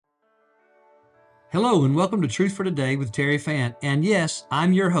Hello and welcome to Truth for Today with Terry Fant. And yes,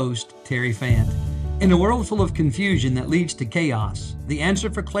 I'm your host, Terry Fant. In a world full of confusion that leads to chaos, the answer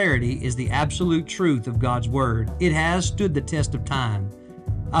for clarity is the absolute truth of God's Word. It has stood the test of time.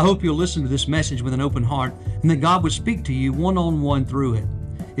 I hope you'll listen to this message with an open heart and that God would speak to you one-on-one through it.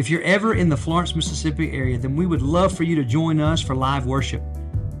 If you're ever in the Florence, Mississippi area, then we would love for you to join us for live worship.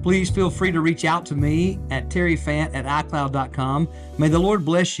 Please feel free to reach out to me at terryfant@icloud.com. May the Lord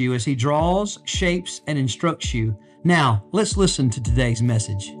bless you as He draws, shapes, and instructs you. Now, let's listen to today's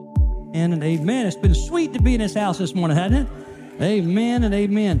message. And amen. It's been sweet to be in this house this morning, hasn't it? Amen and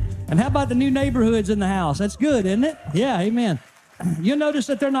amen. And how about the new neighborhoods in the house? That's good, isn't it? Yeah, amen. You'll notice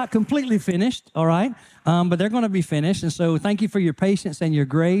that they're not completely finished, all right? But they're going to be finished. And so thank you for your patience and your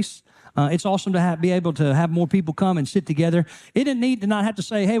grace. It's awesome to be able to have more people come and sit together. It didn't need to not have to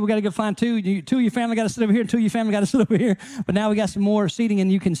say, hey, we got to go find two of your family got to sit over here, and two of your family got to sit over here. But now we got some more seating,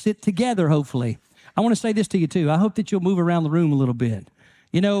 and you can sit together, hopefully. I want to say this to you, too. I hope that you'll move around the room a little bit.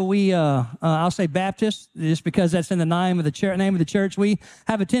 You know, I'll say Baptist, just because that's in the name of the church. We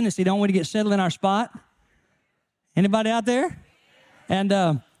have a tendency, don't we, to get settled in our spot? Anybody out there?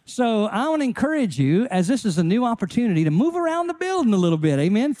 And so I want to encourage you, as this is a new opportunity, to move around the building a little bit,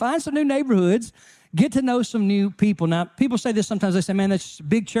 amen? Find some new neighborhoods, get to know some new people. Now, people say this sometimes. They say, man, that's just a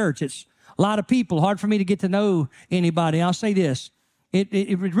big church. It's a lot of people, hard for me to get to know anybody. I'll say this,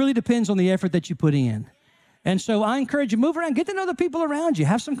 it really depends on the effort that you put in. And so I encourage you, move around, get to know the people around you,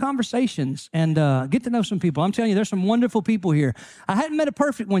 have some conversations, and get to know some people. I'm telling you, there's some wonderful people here. I hadn't met a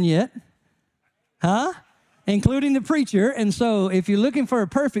perfect one yet. Huh? Including the preacher. And so if you're looking for a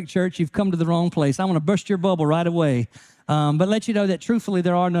perfect church, you've come to the wrong place. I want to burst your bubble right away, but let you know that truthfully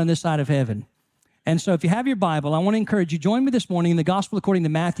there are none this side of heaven. And so if you have your Bible, I want to encourage you, join me this morning in the Gospel according to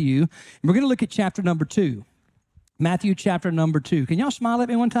Matthew, and we're going to look at chapter number 2. Matthew chapter number 2. Can y'all smile at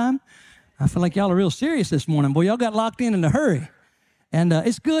me one time? I feel like y'all are real serious this morning. Boy, y'all got locked in a hurry. And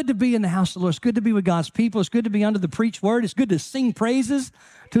it's good to be in the house of the Lord. It's good to be with God's people. It's good to be under the preached word. It's good to sing praises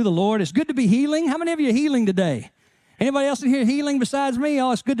to the Lord. It's good to be healing. How many of you are healing today? Anybody else in here healing besides me?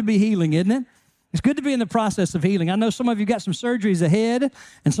 Oh, it's good to be healing, isn't it? It's good to be in the process of healing. I know some of you got some surgeries ahead,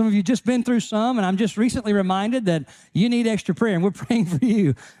 and some of you just been through some, and I'm just recently reminded that you need extra prayer, and we're praying for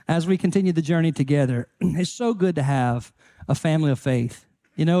you as we continue the journey together. It's so good to have a family of faith.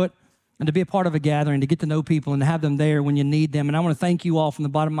 You know it? And to be a part of a gathering, to get to know people and to have them there when you need them. And I want to thank you all from the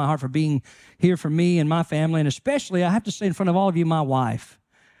bottom of my heart for being here for me and my family, and especially, I have to say in front of all of you, my wife.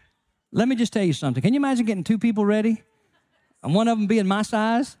 Let me just tell you something. Can you imagine getting two people ready? And one of them being my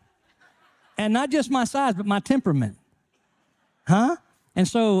size? And not just my size, but my temperament. Huh? And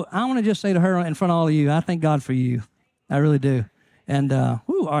so I want to just say to her in front of all of you, I thank God for you. I really do. And, all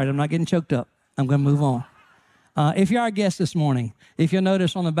right, I'm not getting choked up. I'm going to move on. If you're our guest this morning, if you'll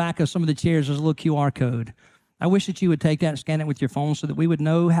notice on the back of some of the chairs, there's a little QR code. I wish that you would take that and scan it with your phone so that we would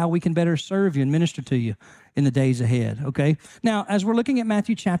know how we can better serve you and minister to you in the days ahead, okay? Now, as we're looking at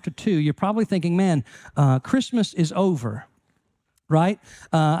Matthew chapter 2, you're probably thinking, man, Christmas is over, right?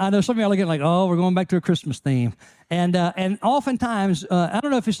 I know some of y'all are looking like, oh, we're going back to a Christmas theme. And oftentimes, I don't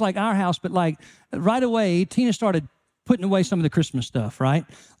know if it's like our house, but like right away, Tina started putting away some of the Christmas stuff, right?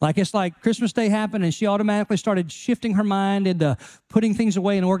 Like it's like Christmas Day happened and she automatically started shifting her mind into putting things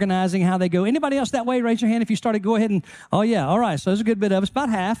away and organizing how they go. Anybody else that way? Raise your hand if you started. Go ahead and, oh yeah, all right. So there's a good bit of us, about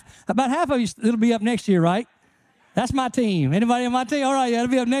half. About half of you, it'll be up next year, right? That's my team. Anybody on my team? All right, yeah,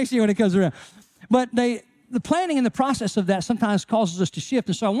 it'll be up next year when it comes around. But the planning and the process of that sometimes causes us to shift.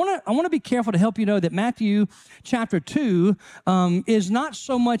 And so I want to be careful to help you know that Matthew chapter 2 is not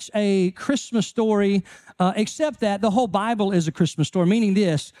so much a Christmas story, except that the whole Bible is a Christmas story, meaning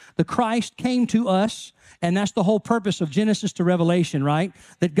this, the Christ came to us, and that's the whole purpose of Genesis to Revelation, right?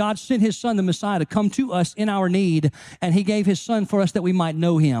 That God sent His Son, the Messiah, to come to us in our need, and He gave His Son for us that we might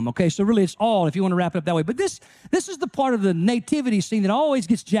know Him, okay? So really it's all, if you want to wrap it up that way. But this is the part of the nativity scene that always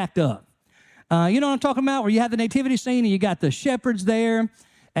gets jacked up. You know what I'm talking about? Where you have the nativity scene and you got the shepherds there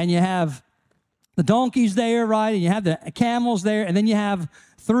and you have the donkeys there, right? And you have the camels there, and then you have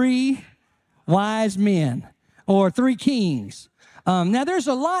 3 wise men or 3 kings. Now, there's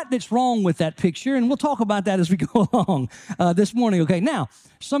a lot that's wrong with that picture, and we'll talk about that as we go along this morning, okay? Now,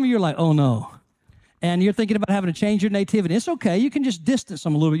 some of you are like, oh, no. And you're thinking about having to change your nativity. It's okay. You can just distance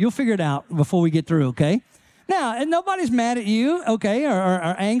them a little bit. You'll figure it out before we get through, okay? Now, and nobody's mad at you, okay,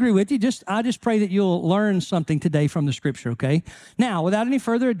 or angry with you. I just pray that you'll learn something today from the Scripture, okay? Now, without any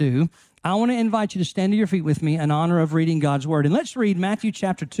further ado, I want to invite you to stand to your feet with me in honor of reading God's Word. And let's read Matthew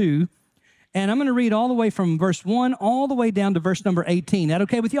chapter 2, and I'm going to read all the way from verse 1 all the way down to verse number 18. That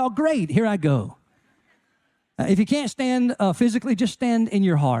okay with y'all? Great. Here I go. If you can't stand physically, just stand in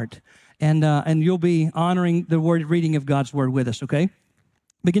your heart. and you'll be honoring the word reading of God's word with us, okay?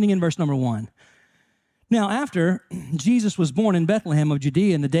 Beginning in verse number 1. Now, after Jesus was born in Bethlehem of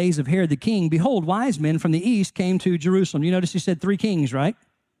Judea in the days of Herod the king, behold, wise men from the east came to Jerusalem. You notice he said 3 kings, right?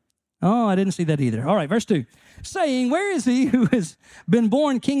 Oh, I didn't see that either. All right, verse 2. Saying, where is he who has been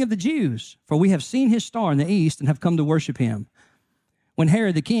born king of the Jews? For we have seen his star in the east and have come to worship him. When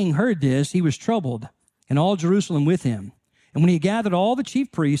Herod the king heard this, he was troubled, and all Jerusalem with him. And when he gathered all the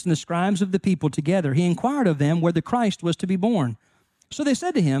chief priests and the scribes of the people together, he inquired of them where the Christ was to be born. So they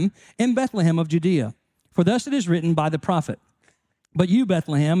said to him, in Bethlehem of Judea. For thus it is written by the prophet, but you,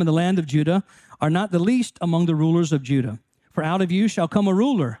 Bethlehem, in the land of Judah, are not the least among the rulers of Judah. For out of you shall come a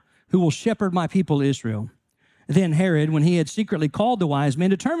ruler who will shepherd my people Israel. Then Herod, when he had secretly called the wise men,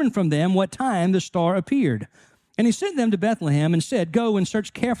 determined from them what time the star appeared. And he sent them to Bethlehem and said, go and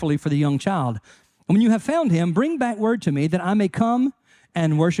search carefully for the young child. And when you have found him, bring back word to me that I may come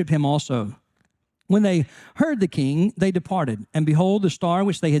and worship him also. When they heard the king, they departed. And behold, the star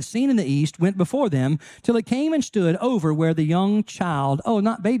which they had seen in the east went before them till it came and stood over where the young child, oh,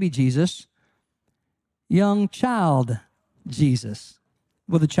 not baby Jesus, young child Jesus,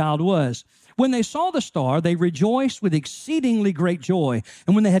 where the child was. When they saw the star, they rejoiced with exceedingly great joy.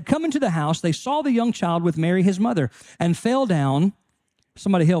 And when they had come into the house, they saw the young child with Mary his mother, and fell down,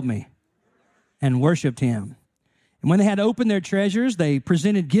 somebody help me, and worshiped him. And when they had opened their treasures, they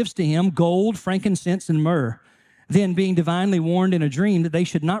presented gifts to him, gold, frankincense, and myrrh. Then, being divinely warned in a dream that they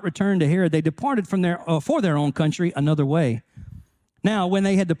should not return to Herod, they departed from for their own country another way. Now, when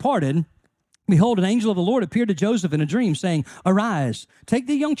they had departed, behold, an angel of the Lord appeared to Joseph in a dream, saying, arise, take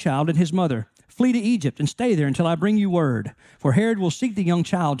the young child and his mother, flee to Egypt, and stay there until I bring you word. For Herod will seek the young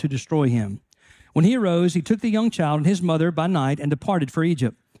child to destroy him. When he arose, he took the young child and his mother by night and departed for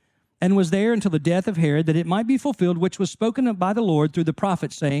Egypt, and was there until the death of Herod, that it might be fulfilled which was spoken of by the Lord through the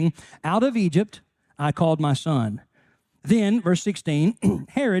prophet, saying, out of Egypt I called my son. Then, verse 16,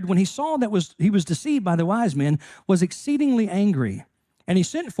 Herod, when he saw that he was deceived by the wise men, was exceedingly angry. And he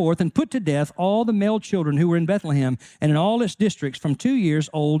sent forth and put to death all the male children who were in Bethlehem and in all its districts from 2 years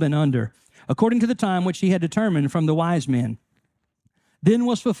old and under, according to the time which he had determined from the wise men. Then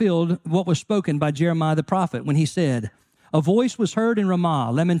was fulfilled what was spoken by Jeremiah the prophet, when he said, a voice was heard in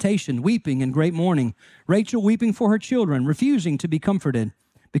Ramah, lamentation, weeping, and great mourning. Rachel weeping for her children, refusing to be comforted,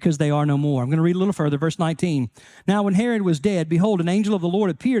 because they are no more. I'm going to read a little further, verse 19. Now when Herod was dead, behold, an angel of the Lord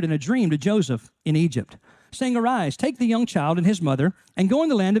appeared in a dream to Joseph in Egypt, saying, arise, take the young child and his mother, and go in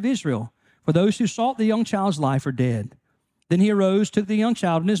the land of Israel, for those who sought the young child's life are dead. Then he arose, took the young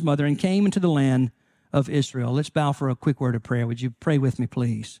child and his mother, and came into the land of Israel. Let's bow for a quick word of prayer. Would you pray with me,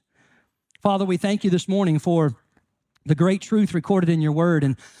 please? Father, we thank you this morning for the great truth recorded in your word.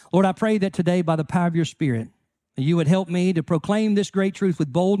 And Lord, I pray that today by the power of your Spirit, you would help me to proclaim this great truth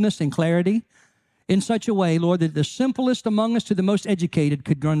with boldness and clarity in such a way, Lord, that the simplest among us to the most educated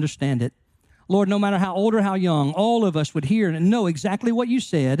could understand it. Lord, no matter how old or how young, all of us would hear and know exactly what you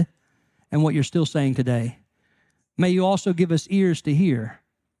said and what you're still saying today. May you also give us ears to hear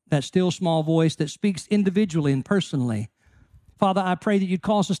that still small voice that speaks individually and personally. Father, I pray that you'd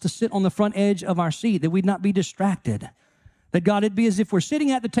cause us to sit on the front edge of our seat, that we'd not be distracted, that God, it'd be as if we're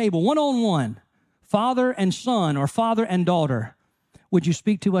sitting at the table one-on-one, father and son or father and daughter. Would you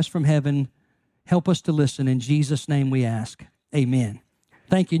speak to us from heaven? Help us to listen. In Jesus' name we ask. Amen.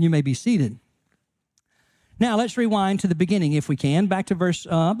 Thank you, and you may be seated. Now, let's rewind to the beginning, if we can, back to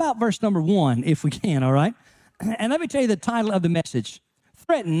about verse number 1, if we can, all right? And let me tell you the title of the message,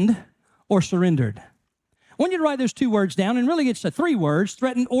 Threatened or Surrendered. I want you to write those 2 words down, and really it's 3 words,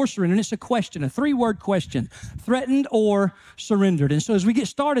 threatened or surrendered. It's a question, a 3-word question, threatened or surrendered. And so as we get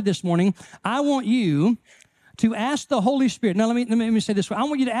started this morning, I want you to ask the Holy Spirit. Now, let me say this way. I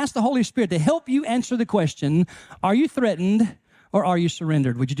want you to ask the Holy Spirit to help you answer the question, are you threatened or are you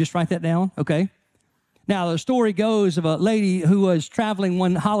surrendered? Would you just write that down? Okay. Now, the story goes of a lady who was traveling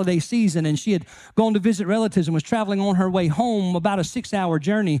one holiday season, and she had gone to visit relatives and was traveling on her way home, about a 6-hour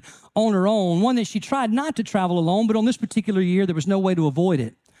journey on her own, one that she tried not to travel alone, but on this particular year, there was no way to avoid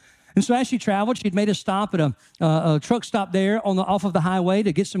it. And so as she traveled, she'd made a stop at a truck stop there off of the highway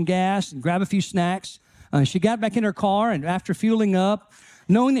to get some gas and grab a few snacks. She got back in her car, and after fueling up,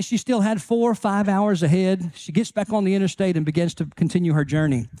 knowing that she still had 4 or 5 hours ahead, she gets back on the interstate and begins to continue her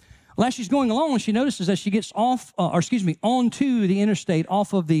journey. Well, as she's going along, she notices as she gets onto the interstate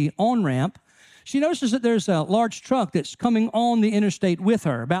off of the on-ramp, she notices that there's a large truck that's coming on the interstate with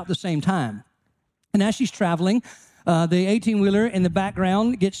her about the same time. And as she's traveling, the 18-wheeler in the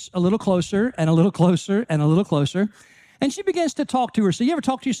background gets a little closer and a little closer and a little closer. And she begins to talk to her. So you ever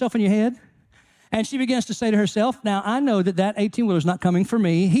talk to yourself in your head? And she begins to say to herself, now I know that 18-wheeler is not coming for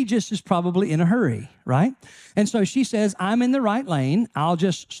me. He just is probably in a hurry, right? And so she says, I'm in the right lane. I'll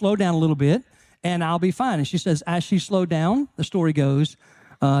just slow down a little bit and I'll be fine. And she says, as she slowed down, the story goes,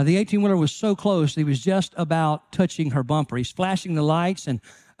 the 18-wheeler was so close, he was just about touching her bumper. He's flashing the lights and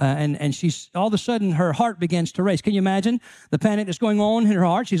she's all of a sudden her heart begins to race. Can you imagine the panic that's going on in her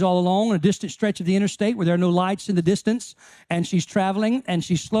heart? She's all alone on a distant stretch of the interstate where there are no lights in the distance, and she's traveling, and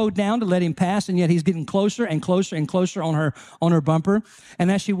she's slowed down to let him pass, and yet he's getting closer and closer and closer on her bumper.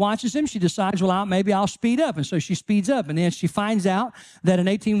 And as she watches him, she decides, well, maybe I'll speed up. And so she speeds up, and then she finds out that an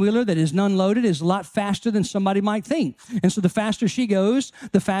 18-wheeler that is unloaded is a lot faster than somebody might think. And so the faster she goes,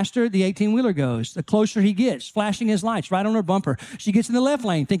 the faster the 18-wheeler goes. The closer he gets, flashing his lights right on her bumper. She gets in the left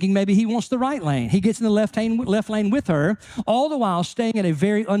lane, thinking maybe he wants the right lane. He gets in the left lane with her, all the while staying at a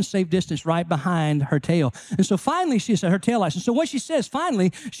very unsafe distance right behind her tail. And so finally, she said her tail lights. And so what she says,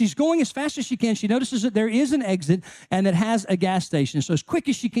 finally, she's going as fast as she can. She notices that there is an exit and that has a gas station. So as quick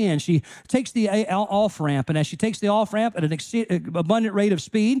as she can, she takes the off-ramp. And as she takes the off-ramp at an abundant rate of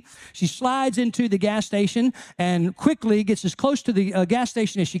speed, she slides into the gas station and quickly gets as close to the gas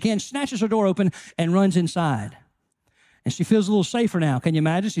station as she can, snatches her door open, and runs inside. And she feels a little safer now. Can you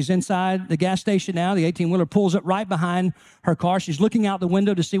imagine? She's inside the gas station now. The 18-wheeler pulls up right behind her car. She's looking out the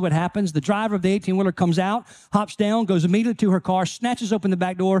window to see what happens. The driver of the 18-wheeler comes out, hops down, goes immediately to her car, snatches open the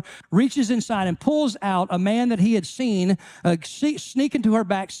back door, reaches inside, and pulls out a man that he had seen sneak into her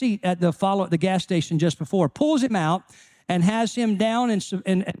back seat at the gas station just before. Pulls him out and has him down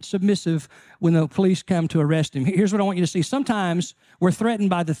and submissive when the police come to arrest him. Here's what I want you to see. Sometimes we're threatened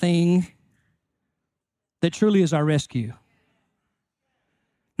by the thing that truly is our rescue.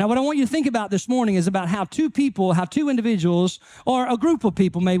 Now, what I want you to think about this morning is about how two individuals, or a group of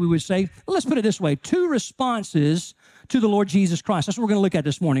people, maybe we would say, let's put it this way, two responses to the Lord Jesus Christ. That's what we're going to look at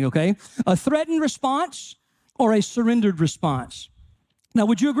this morning, okay? A threatened response or a surrendered response. Now,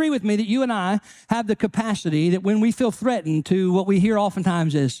 would you agree with me that you and I have the capacity that when we feel threatened to what we hear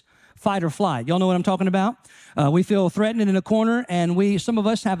oftentimes is fight or flight? Y'all know what I'm talking about? We feel threatened in a corner, and some of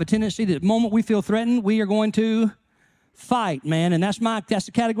us have a tendency that the moment we feel threatened, we are going to fight, man. And that's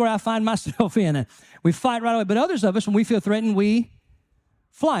the category I find myself in. And we fight right away. But others of us, when we feel threatened, we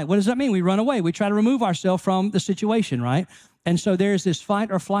fly. What does that mean? We run away. We try to remove ourselves from the situation, right? And so there's this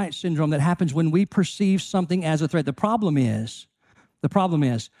fight or flight syndrome that happens when we perceive something as a threat. The problem is,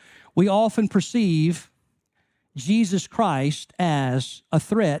 we often perceive Jesus Christ as a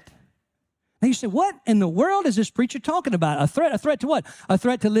threat. Now you say, what in the world is this preacher talking about? A threat? A threat to what? A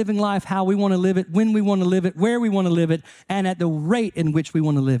threat to living life how we want to live it, when we want to live it, where we want to live it, and at the rate in which we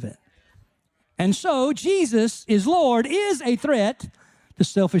want to live it. And so Jesus is Lord is a threat to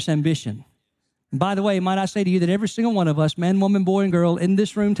selfish ambition. And by the way, might I say to you that every single one of us, man, woman, boy, and girl in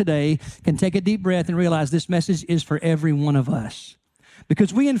this room today can take a deep breath and realize this message is for every one of us.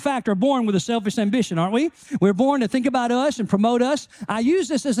 Because we, in fact, are born with a selfish ambition, aren't we? We're born to think about us and promote us. I use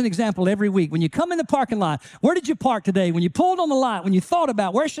this as an example every week. When you come in the parking lot, where did you park today? When you pulled on the lot, when you thought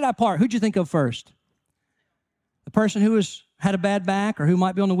about where should I park, who'd you think of first? The person who had a bad back or who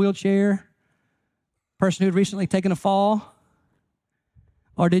might be on the wheelchair? Person who had recently taken a fall?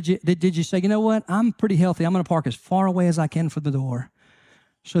 Or did you say, you know what, I'm pretty healthy. I'm going to park as far away as I can from the door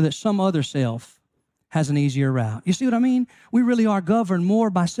so that some other self has an easier route. You see what I mean? We really are governed more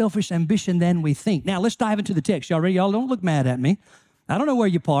by selfish ambition than we think. Now, let's dive into the text. Y'all ready? Y'all don't look mad at me. I don't know where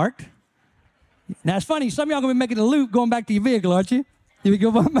you parked. Now, it's funny. Some of y'all are going to be making a loop going back to your vehicle, aren't you? You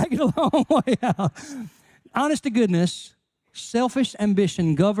go back a long way out. Honest to goodness, selfish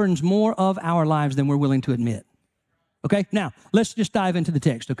ambition governs more of our lives than we're willing to admit. Okay? Now, let's just dive into the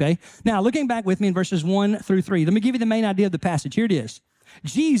text, okay? Now, looking back with me in verses 1 through 3, let me give you the main idea of the passage. Here it is.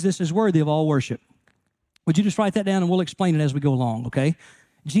 Jesus is worthy of all worship. Would you just write that down and we'll explain it as we go along, okay?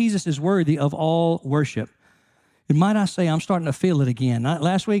 Jesus is worthy of all worship. And might I say, I'm starting to feel it again.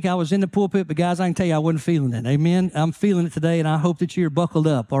 Last week I was in the pulpit, but guys, I can tell you I wasn't feeling it. Amen? I'm feeling it today, and I hope that you're buckled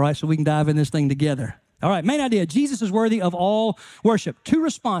up, all right, so we can dive in this thing together. All right, main idea, Jesus is worthy of all worship. Two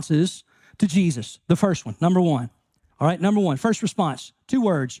responses to Jesus. The first one, number one. All right, number one, first response, 2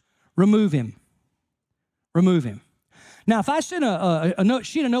 words, remove him. Remove him. Now, if I sent a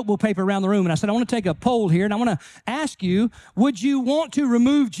sheet of notebook paper around the room and I said, I want to take a poll here and I want to ask you, would you want to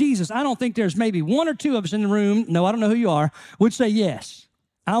remove Jesus? I don't think there's maybe 1 or 2 of us in the room, no, I don't know who you are, would say yes.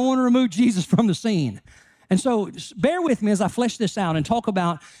 I want to remove Jesus from the scene. And so bear with me as I flesh this out and talk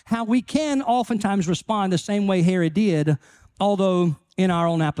about how we can oftentimes respond the same way Herod did, although in our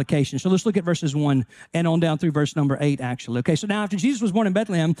own application. So let's look at verses 1 and on down through verse number 8, actually. Okay, so now after Jesus was born in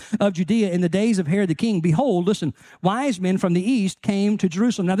Bethlehem of Judea in the days of Herod the king, behold, listen, wise men from the east came to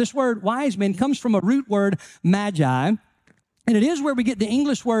Jerusalem. Now this word wise men comes from a root word magi. And it is where we get the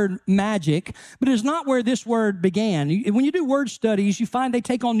English word magic, but it is not where this word began. When you do word studies, you find they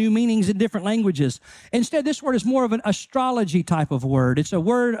take on new meanings in different languages. Instead, this word is more of an astrology type of word. It's a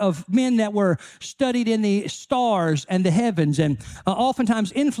word of men that were studied in the stars and the heavens and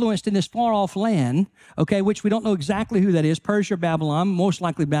oftentimes influenced in this far-off land, okay, which we don't know exactly who that is, Persia or Babylon, most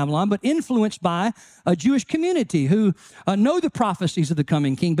likely Babylon, but influenced by a Jewish community who know the prophecies of the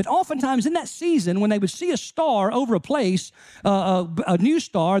coming king. But oftentimes in that season, when they would see a star over a place, a new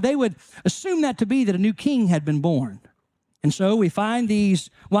star, they would assume that to be that a new king had been born. And so we find these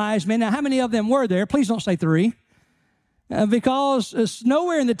wise men. Now, how many of them were there? Please don't say 3. Because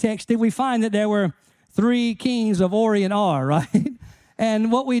nowhere in the text did we find that there were 3 kings of Orient are, right?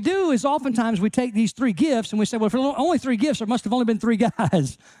 And what we do is oftentimes we take these 3 gifts and we say, well, if there are only 3 gifts, there must have only been 3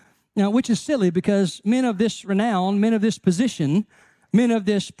 guys. Which is silly because men of this renown, men of this position, men of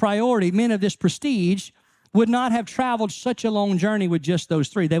this priority, men of this prestige would not have traveled such a long journey with just those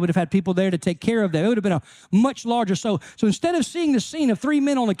 3. They would have had people there to take care of them. It would have been a much larger. So instead of seeing the scene of 3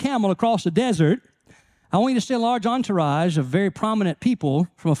 men on a camel across the desert, I want you to see a large entourage of very prominent people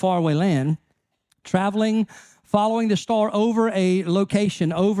from a faraway land traveling, following the star over a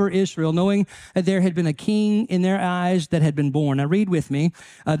location, over Israel, knowing that there had been a king in their eyes that had been born. Now read with me.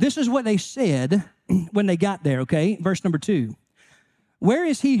 This is what they said when they got there, okay? Verse number 2. Where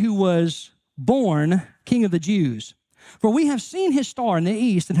is he who was born King of the Jews? For we have seen his star in the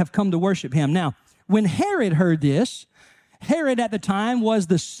east and have come to worship him. Now, when Herod heard this, Herod at the time was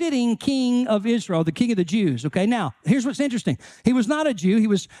the sitting king of Israel, the king of the Jews. Okay, now, here's what's interesting. He was not a Jew. He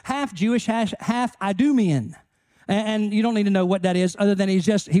was half Jewish, half Idumean. And you don't need to know what that is other than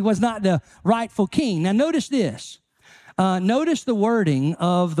he was not the rightful king. Now, notice this. Notice the wording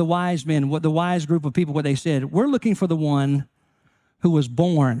of the wise men, what the wise group of people, what they said. We're looking for the one who was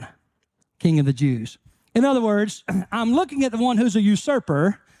born King of the Jews. In other words, I'm looking at the one who's a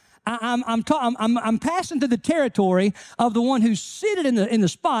usurper. I'm passing to the territory of the one who's seated in the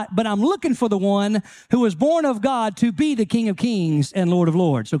spot, but I'm looking for the one who was born of God to be the King of Kings and Lord of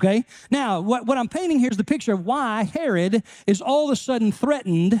Lords, okay? Now, what I'm painting here is the picture of why Herod is all of a sudden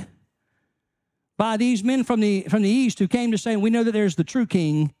threatened by these men from the east who came to say, we know that there's the true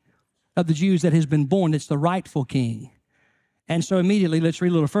king of the Jews that has been born. It's the rightful king. And so immediately, let's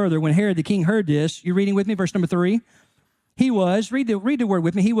read a little further. When Herod the king heard this, you're reading with me, verse number 3. He was, read the word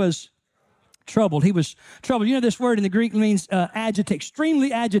with me, he was troubled. He was troubled. You know, this word in the Greek means agitate,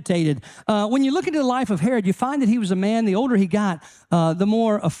 extremely agitated. When you look into the life of Herod, you find that he was a man, the older he got, the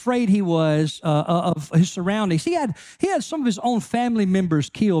more afraid he was of his surroundings. He had some of his own family members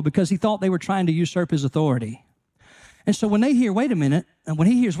killed because he thought they were trying to usurp his authority. And so when he hears, wait a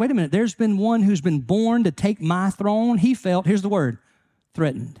minute, there's been one who's been born to take my throne, he felt, here's the word,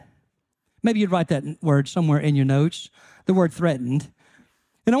 threatened. Maybe you'd write that word somewhere in your notes, the word threatened.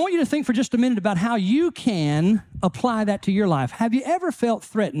 And I want you to think for just a minute about how you can apply that to your life. Have you ever felt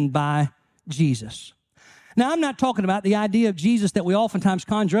threatened by Jesus? Now, I'm not talking about the idea of Jesus that we oftentimes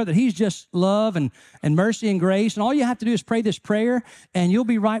conjure up, that he's just love and mercy and grace, and all you have to do is pray this prayer, and you'll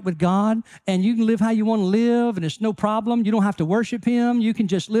be right with God, and you can live how you want to live, and it's no problem. You don't have to worship him. You can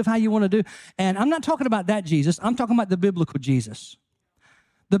just live how you want to do. And I'm not talking about that Jesus. I'm talking about the biblical Jesus.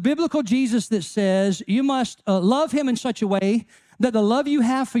 The biblical Jesus that says you must love him in such a way that the love you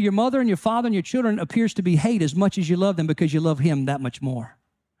have for your mother and your father and your children appears to be hate as much as you love them because you love him that much more.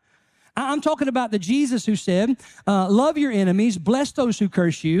 I'm talking about the Jesus who said, love your enemies, bless those who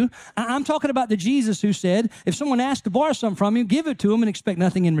curse you. I'm talking about the Jesus who said, if someone asks to borrow something from you, give it to them and expect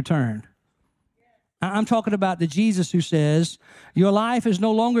nothing in return. I'm talking about the Jesus who says, your life is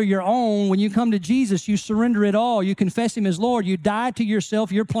no longer your own. When you come to Jesus, you surrender it all. You confess him as Lord. You die to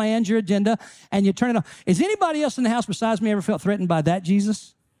yourself, your plans, your agenda, and you turn it on. Is anybody else in the house besides me ever felt threatened by that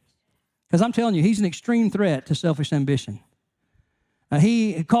Jesus? Because I'm telling you, he's an extreme threat to selfish ambition.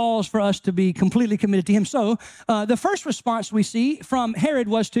 He calls for us to be completely committed to him. So the first response we see from Herod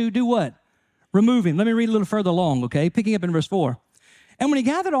was to do what? Remove him. Let me read a little further along, okay? Picking up in verse 4. And when he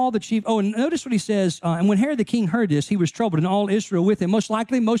gathered all the chief, and notice what he says, and when Herod the king heard this, he was troubled, and all Israel with him. Most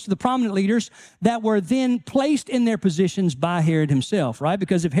likely, most of the prominent leaders that were then placed in their positions by Herod himself, right?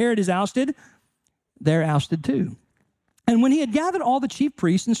 Because if Herod is ousted, they're ousted too. And when he had gathered all the chief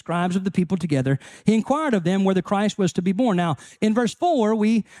priests and scribes of the people together, he inquired of them whether Christ was to be born. Now, in verse 4,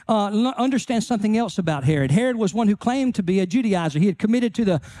 we understand something else about Herod. Herod was one who claimed to be a Judaizer. He had committed to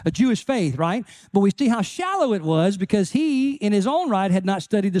the Jewish faith, right? But we see how shallow it was because he, in his own right, had not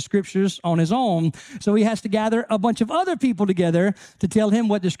studied the scriptures on his own. So he has to gather a bunch of other people together to tell him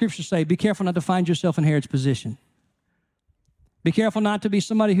what the scriptures say. Be careful not to find yourself in Herod's position. Be careful not to be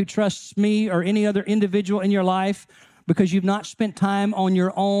somebody who trusts me or any other individual in your life because you've not spent time on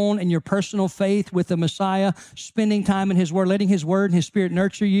your own in your personal faith with the Messiah, spending time in his word, letting his word and his spirit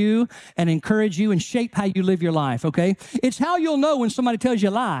nurture you and encourage you and shape how you live your life, okay? It's how you'll know when somebody tells you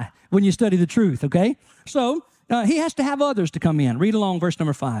a lie when you study the truth, okay? So he has to have others to come in. Read along verse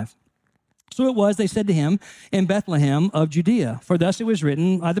number 5. So it was, they said to him, in Bethlehem of Judea, for thus it was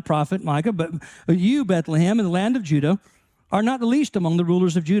written by the prophet Micah, but you, Bethlehem, in the land of Judah, are not the least among the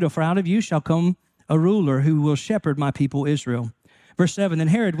rulers of Judah, for out of you shall come a ruler who will shepherd my people Israel. Verse 7, then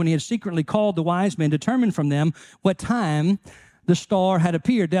Herod, when he had secretly called the wise men, determined from them what time the star had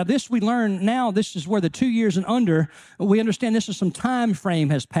appeared. Now this we learn now, this is where the 2 years and under, we understand this is some time frame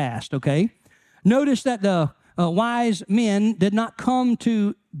has passed, okay? Notice that the wise men did not come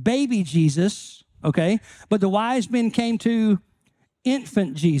to baby Jesus, okay? But the wise men came to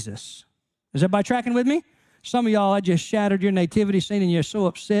infant Jesus. Is everybody tracking with me? Some of y'all, I just shattered your nativity scene and you're so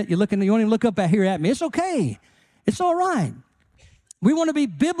upset. You won't even look up here at me. It's okay. It's all right. We want to be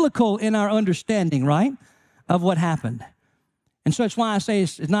biblical in our understanding, right, of what happened. And so that's why I say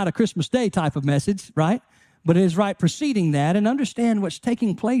it's not a Christmas Day type of message, right? But it is right preceding that. And understand what's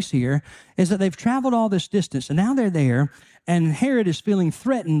taking place here is that they've traveled all this distance and now they're there. And Herod is feeling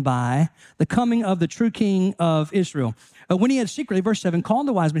threatened by the coming of the true king of Israel. When he had secretly, verse 7, called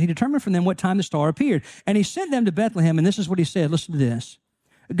the wise men, he determined from them what time the star appeared. And he sent them to Bethlehem, and this is what he said. Listen to this.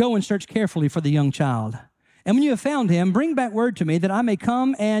 Go and search carefully for the young child. And when you have found him, bring back word to me that I may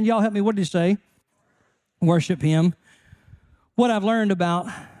come and, y'all help me, what did he say? Worship him. What I've learned about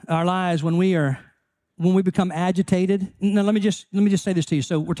our lives when we become agitated. Now, let me just say this to you.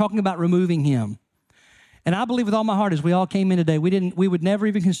 So we're talking about removing him. And I believe with all my heart as we all came in today, we would never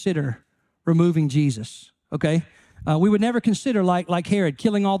even consider removing Jesus, okay? We would never consider like Herod,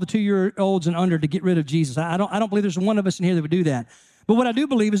 killing all the 2-year-olds and under to get rid of Jesus. I don't believe there's one of us in here that would do that. But what I do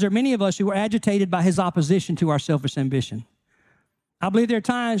believe is there are many of us who are agitated by his opposition to our selfish ambition. I believe there are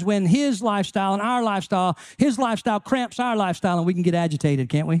times when his lifestyle and our lifestyle, his lifestyle cramps our lifestyle and we can get agitated,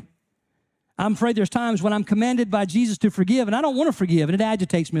 can't we? I'm afraid there's times when I'm commanded by Jesus to forgive and I don't want to forgive and it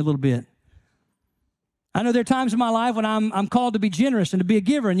agitates me a little bit. I know there are times in my life when I'm called to be generous and to be a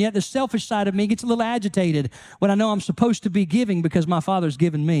giver, and yet the selfish side of me gets a little agitated when I know I'm supposed to be giving because my Father's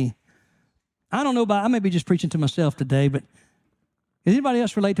given me. I don't know I may be just preaching to myself today, but does anybody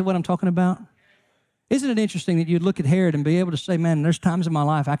else relate to what I'm talking about? Isn't it interesting that you'd look at Herod and be able to say, man, there's times in my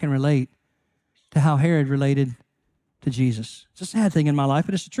life I can relate to how Herod related to Jesus. It's a sad thing in my life,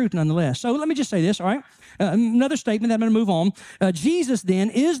 but it's the truth nonetheless. So let me just say this, all right? Another statement that I'm going to move on. Jesus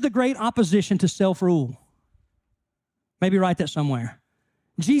then is the great opposition to self-rule. Maybe write that somewhere.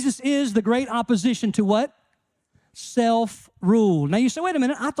 Jesus is the great opposition to what? Self-rule. Now you say, wait a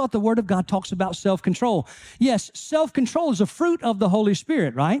minute, I thought the Word of God talks about self-control. Yes, self-control is a fruit of the Holy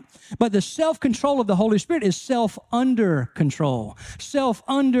Spirit, right? But the self-control of the Holy Spirit is self-under control.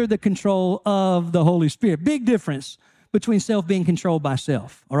 Self-under the control of the Holy Spirit. Big difference between self being controlled by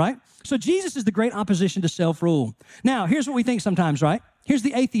self, all right? So Jesus is the great opposition to self-rule. Now, here's what we think sometimes, right? Here's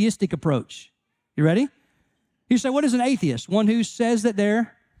the atheistic approach. You ready? You say, what is an atheist? One who says that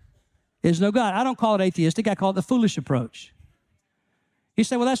there is no God. I don't call it atheistic. I call it the foolish approach. You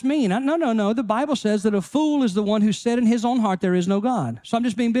say, well, that's mean. No. The Bible says that a fool is the one who said in his own heart there is no God. So I'm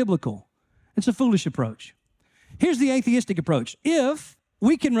just being biblical. It's a foolish approach. Here's the atheistic approach. If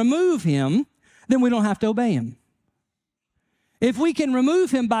we can remove him, then we don't have to obey him. If we can remove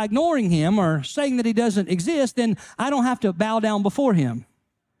him by ignoring him or saying that he doesn't exist, then I don't have to bow down before him.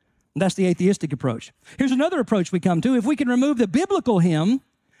 That's the atheistic approach. Here's another approach we come to. If we can remove the biblical him,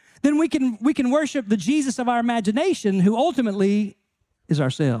 then we can worship the Jesus of our imagination who ultimately is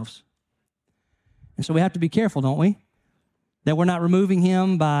ourselves. And so we have to be careful, don't we? That we're not removing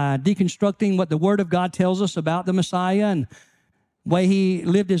him by deconstructing what the Word of God tells us about the Messiah and the way he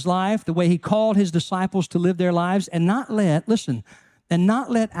lived his life, the way he called his disciples to live their lives, and not let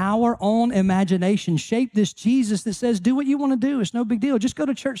our own imagination shape this Jesus that says, do what you want to do. It's no big deal. Just go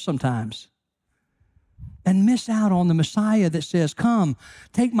to church sometimes. And miss out on the Messiah that says, come,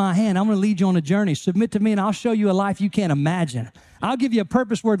 take my hand. I'm going to lead you on a journey. Submit to me, and I'll show you a life you can't imagine. I'll give you a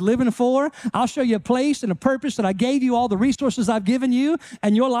purpose worth living for. I'll show you a place and a purpose that I gave you all the resources I've given you,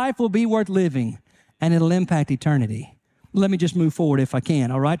 and your life will be worth living, and it'll impact eternity. let me just move forward if I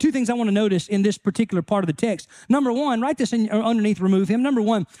can, all right? Two things I want to notice in this particular part of the text. Number one, write this in, or underneath, remove him. Number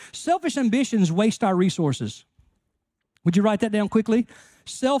one, selfish ambitions waste our resources. Would you write that down quickly?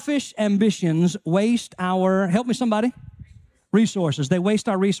 Selfish ambitions waste our, help me somebody, resources. They waste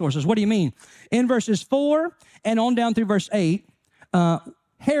our resources. What do you mean? In verses 4 and on down through verse 8,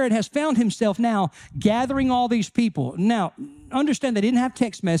 Herod has found himself now gathering all these people. Now, understand they didn't have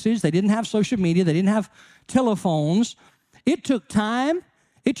text message. They didn't have social media. They didn't have telephones. It took time.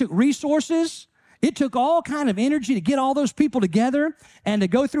 It took resources. It took all kind of energy to get all those people together and to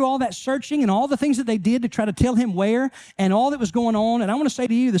go through all that searching and all the things that they did to try to tell him where and all that was going on. And I want to say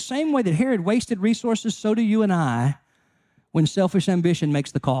to you, the same way that Herod wasted resources, so do you and I when selfish ambition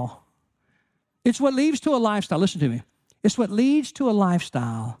makes the call. It's what leads to a lifestyle. Listen to me. It's what leads to a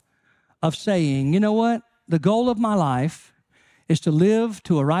lifestyle of saying, you know what? The goal of my life is to live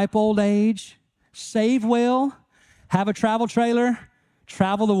to a ripe old age, save well, have a travel trailer,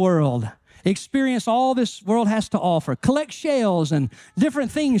 travel the world, experience all this world has to offer, collect shells and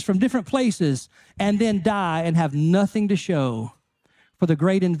different things from different places, and then die and have nothing to show for the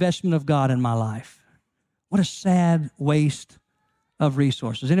great investment of God in my life. What a sad waste of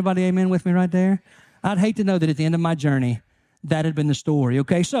resources. Anybody amen with me right there? I'd hate to know that at the end of my journey, that had been the story,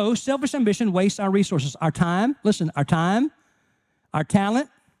 okay? So selfish ambition wastes our resources, our time, listen, our time, our talent,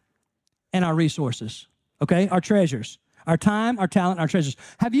 and our resources, okay? Our treasures, our time, our talent, our treasures.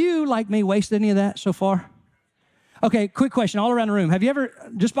 Have you, like me, wasted any of that so far? Okay, quick question all around the room. Have you ever,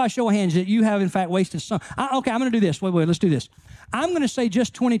 just by show of hands, that you have in fact wasted some? Okay, I'm going to do this. Wait, let's do this. I'm going to say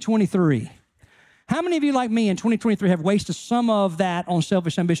just 2023. How many of you, like me, in 2023 have wasted some of that on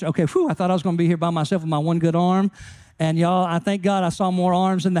selfish ambition? Okay, I thought I was going to be here by myself with my one good arm. And y'all, I thank God I saw more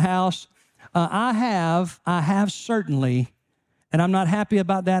arms in the house. I have certainly, and I'm not happy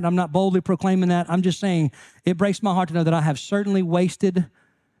about that. I'm not boldly proclaiming that. I'm just saying it breaks my heart to know that I have certainly wasted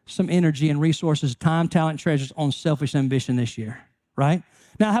some energy and resources, time, talent, treasures on selfish ambition this year, right?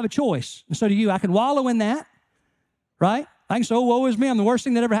 Now, I have a choice, and so do you. I can wallow in that, right? I can say, oh, woe is me, I'm the worst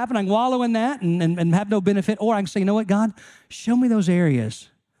thing that ever happened. I can wallow in that and have no benefit. Or I can say, you know what, God, show me those areas.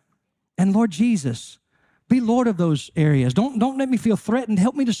 And Lord Jesus, be Lord of those areas. Don't let me feel threatened.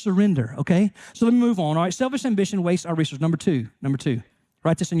 Help me to surrender, okay? So let me move on. All right, selfish ambition wastes our resources. Number two.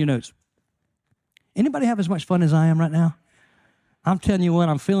 Write this in your notes. Anybody have as much fun as I am right now? I'm telling you what,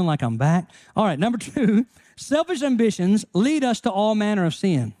 I'm feeling like I'm back. All right, number 2, selfish ambitions lead us to all manner of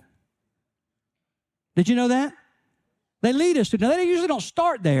sin. Did you know that? They lead us to. Now, they usually don't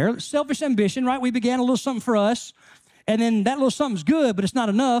start there. Selfish ambition, right? We began a little something for us, and then that little something's good, but it's not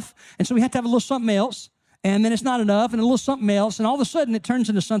enough, and so we have to have a little something else, and then it's not enough, and a little something else, and all of a sudden it turns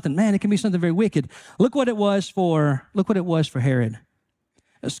into something. Man, it can be something very wicked. Look what it was for Herod.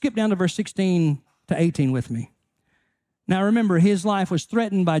 Let's skip down to verse 16 to 18 with me. Now, remember, his life was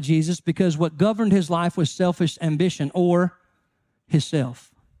threatened by Jesus because what governed his life was selfish ambition or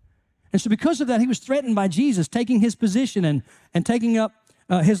himself. And so because of that, he was threatened by Jesus taking his position and taking up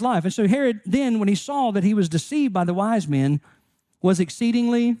his life. And so Herod then, when he saw that he was deceived by the wise men, was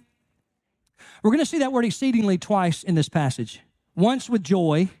exceedingly, we're going to see that word exceedingly twice in this passage, once with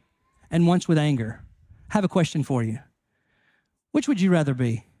joy and once with anger. I have a question for you. Which would you rather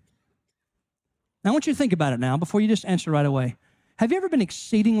be? Now, I want you to think about it now before you just answer right away. Have you ever been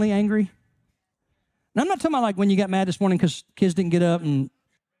exceedingly angry? Now, I'm not talking about like when you got mad this morning because kids didn't get up and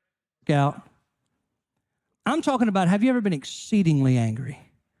out. I'm talking about, have you ever been exceedingly angry?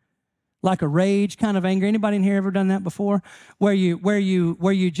 Like a rage kind of anger. Anybody in here ever done that before? Where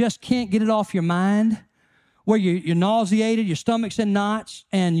you just can't get it off your mind, where you're nauseated, your stomach's in knots,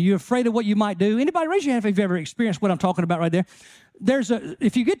 and you're afraid of what you might do. Anybody raise your hand if you've ever experienced what I'm talking about right there.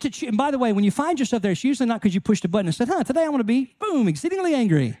 If you get to, and by the way, when you find yourself there, it's usually not because you pushed a button and said, today I want to be, boom, exceedingly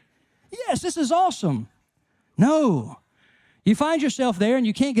angry. Yes, this is awesome. No. You find yourself there and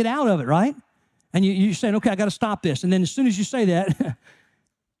you can't get out of it, right? And you're saying, okay, I got to stop this. And then as soon as you say that, it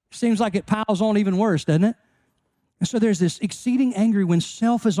seems like it piles on even worse, doesn't it? And so there's this exceeding angry when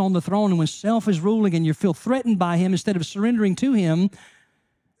self is on the throne and when self is ruling and you feel threatened by him instead of surrendering to him.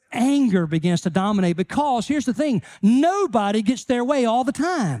 Anger begins to dominate because, here's the thing, nobody gets their way all the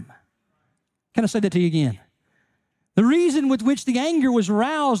time. Can I say that to you again? The reason with which the anger was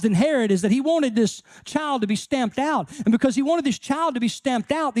roused in Herod is that he wanted this child to be stamped out. And because he wanted this child to be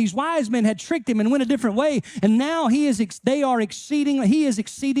stamped out, these wise men had tricked him and went a different way. And now he is exceedingly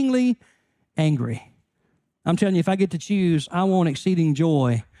angry. I'm telling you, if I get to choose, I want exceeding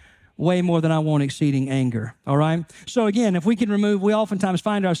joy way more than I want exceeding anger, all right? So again, if we can remove, we oftentimes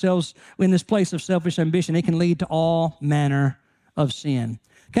find ourselves in this place of selfish ambition. It can lead to all manner of sin.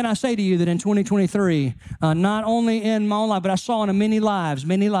 Can I say to you that in 2023, not only in my own life, but I saw in many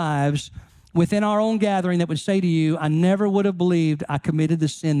lives within our own gathering that would say to you, I never would have believed I committed the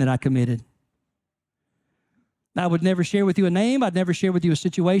sin that I committed. I would never share with you a name. I'd never share with you a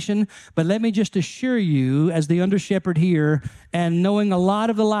situation. But let me just assure you, as the under shepherd here, and knowing a lot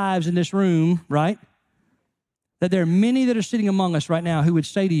of the lives in this room, right, that there are many that are sitting among us right now who would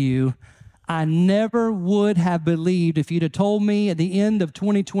say to you, I never would have believed if you'd have told me at the end of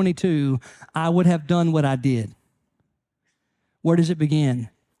 2022, I would have done what I did. Where does it begin?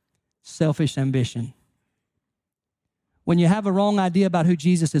 Selfish ambition. When you have a wrong idea about who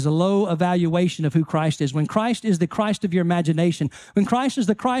Jesus is, a low evaluation of who Christ is, when Christ is the Christ of your imagination, when Christ is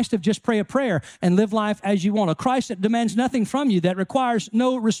the Christ of just pray a prayer and live life as you want, a Christ that demands nothing from you, that requires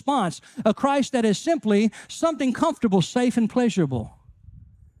no response, a Christ that is simply something comfortable, safe, and pleasurable,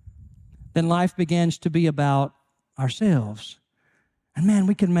 then life begins to be about ourselves. And man,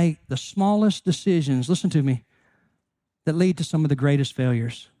 we can make the smallest decisions, listen to me, that lead to some of the greatest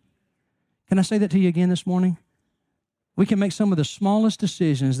failures. Can I say that to you again this morning? We can make some of the smallest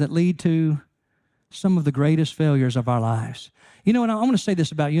decisions that lead to some of the greatest failures of our lives. You know, and I want to say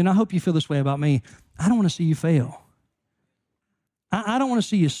this about you, and I hope you feel this way about me. I don't want to see you fail. I don't want to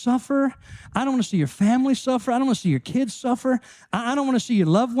see you suffer. I don't want to see your family suffer. I don't want to see your kids suffer. I don't want to see your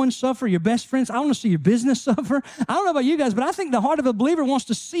loved ones suffer, your best friends. I want to see your business suffer. I don't know about you guys, but I think the heart of a believer wants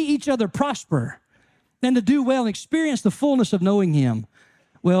to see each other prosper and to do well and experience the fullness of knowing Him.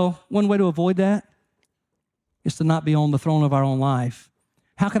 Well, one way to avoid that is to not be on the throne of our own life.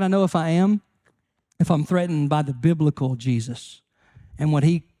 How can I know if I am? If I'm threatened by the biblical Jesus and what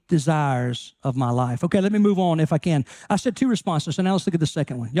He desires of my life. Okay, let me move on if I can. I said 2 responses, so now let's look at the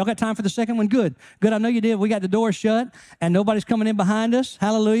second one. Y'all got time for the second one? Good. Good, I know you did. We got the door shut and nobody's coming in behind us.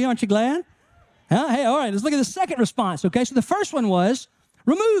 Hallelujah, aren't you glad? Huh? Hey, all right, let's look at the second response, okay? So the first one was,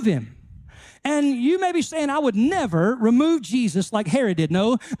 remove Him. And you may be saying, I would never remove Jesus like Herod did.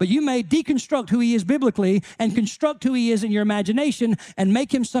 No, but you may deconstruct who He is biblically and construct who He is in your imagination and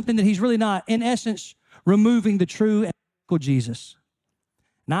make Him something that He's really not. In essence, removing the true and biblical Jesus.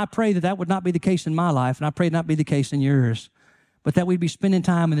 And I pray that that would not be the case in my life, and I pray it not be the case in yours, but that we'd be spending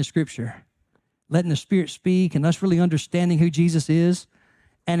time in the Scripture, letting the Spirit speak and us really understanding who Jesus is,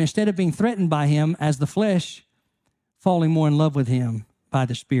 and instead of being threatened by Him as the flesh, falling more in love with Him by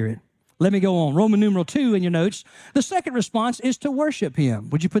the Spirit. Let me go on. Roman numeral 2 in your notes. The second response is to worship Him.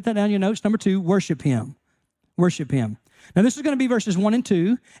 Would you put that down in your notes? Number 2, worship Him. Worship Him. Now, this is going to be verses 1 and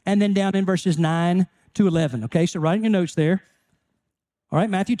 2, and then down in verses 9 to 11. Okay, so write in your notes there. All right,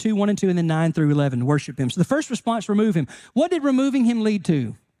 Matthew 2, 1 and 2, and then 9 through 11, worship Him. So the first response, remove Him. What did removing Him lead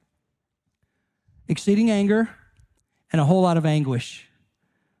to? Exceeding anger and a whole lot of anguish.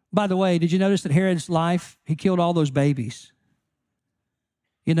 By the way, did you notice that Herod's life, he killed all those babies?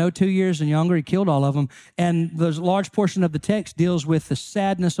 You know, 2 years and younger, he killed all of them. And there's a large portion of the text deals with the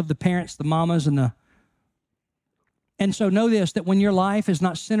sadness of the parents, the mamas, and so know this, that when your life is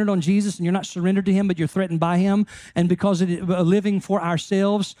not centered on Jesus and you're not surrendered to Him, but you're threatened by Him, and because of living for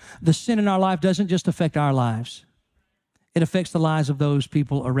ourselves, the sin in our life doesn't just affect our lives. It affects the lives of those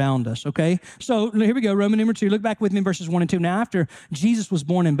people around us, okay? So here we go, Roman number 2. Look back with me in verses 1 and 2. Now, after Jesus was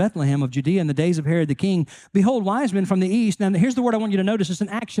born in Bethlehem of Judea in the days of Herod the king, behold, wise men from the east. Now, here's the word I want you to notice. It's an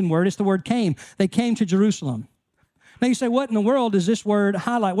action word. It's the word came. They came to Jerusalem. Now, you say, what in the world does this word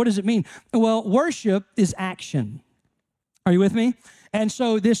highlight? What does it mean? Well, worship is action. Are you with me? And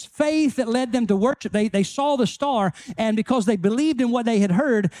so this faith that led them to worship, they saw the star, and because they believed in what they had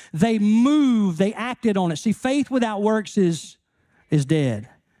heard, they moved, they acted on it. See, faith without works is dead.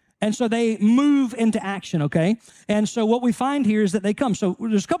 And so they move into action, okay? And so what we find here is that they come. So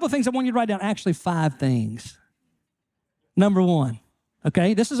there's a couple of things I want you to write down, actually 5 things. Number 1,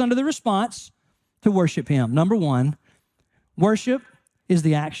 okay? This is under the response to worship Him. Number 1, worship is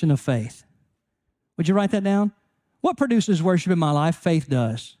the action of faith. Would you write that down? What produces worship in my life? Faith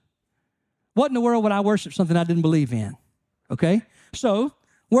does. What in the world would I worship something I didn't believe in? Okay? So,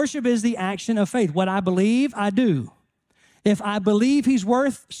 worship is the action of faith. What I believe, I do. If I believe He's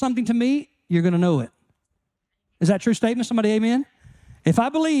worth something to me, you're going to know it. Is that a true statement? Somebody amen? If I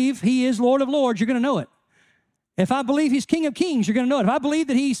believe He is Lord of Lords, you're going to know it. If I believe He's King of Kings, you're going to know it. If I believe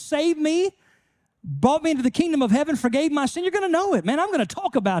that He saved me, brought me into the kingdom of heaven, forgave my sin, you're going to know it, man. I'm going to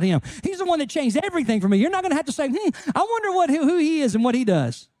talk about Him. He's the one that changed everything for me. You're not going to have to say, I wonder who He is and what He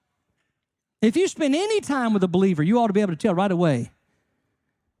does. If you spend any time with a believer, you ought to be able to tell right away,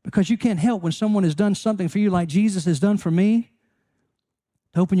 because you can't help when someone has done something for you like Jesus has done for me,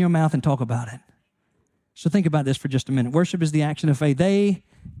 to open your mouth and talk about it. So think about this for just a minute. Worship is the action of faith. They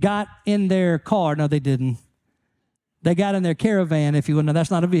got in their car. No, they didn't. They got in their caravan, if you will. Now,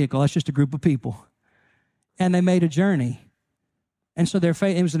 that's not a vehicle. That's just a group of people. And they made a journey. And so their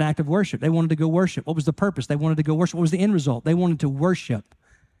faith, it was an act of worship. They wanted to go worship. What was the purpose? They wanted to go worship. What was the end result? They wanted to worship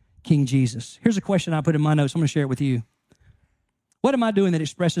King Jesus. Here's a question I put in my notes. I'm going to share it with you. What am I doing that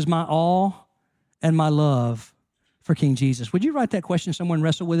expresses my awe and my love for King Jesus? Would you write that question somewhere and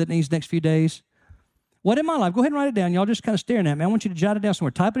wrestle with it in these next few days? What in my life? Go ahead and write it down. Y'all just kind of staring at me. I want you to jot it down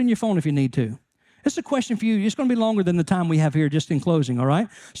somewhere. Type it in your phone if you need to. It's a question for you. It's going to be longer than the time we have here just in closing, all right?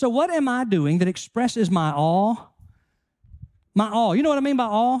 So what am I doing that expresses my awe? My awe. You know what I mean by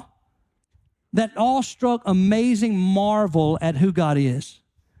awe? That awestruck, amazing marvel at who God is.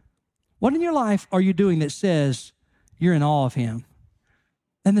 What in your life are you doing that says you're in awe of him?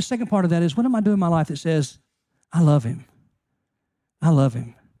 And the second part of that is, what am I doing in my life that says, I love him? I love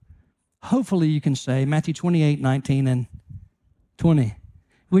him. Hopefully you can say Matthew 28, 19 and 20,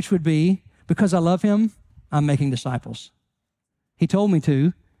 which would be, because I love him, I'm making disciples. He told me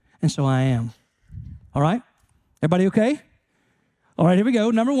to, and so I am. All right? Everybody okay? All right, here we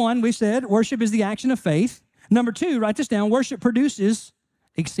go. Number one, we said worship is the action of faith. Number two, write this down. Worship produces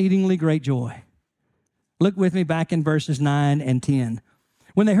exceedingly great joy. Look with me back in verses 9 and 10.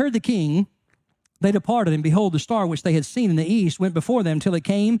 When they heard the king, they departed, and behold, the star which they had seen in the east went before them till it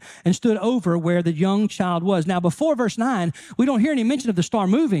came and stood over where the young child was. Now, before verse 9, we don't hear any mention of the star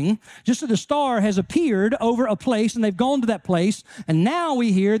moving, just that the star has appeared over a place, and they've gone to that place, and now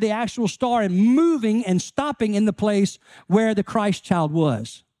we hear the actual star moving and stopping in the place where the Christ child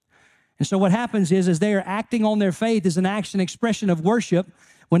was. And so what happens is, as they are acting on their faith as an action expression of worship,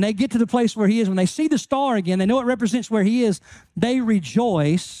 when they get to the place where he is, when they see the star again, they know it represents where he is, they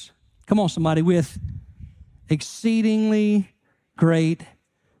rejoice. Come on, somebody, with exceedingly great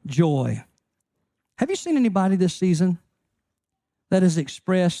joy. Have you seen anybody this season that has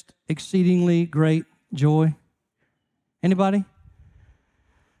expressed exceedingly great joy? Anybody?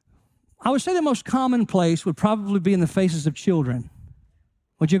 I would say the most common place would probably be in the faces of children.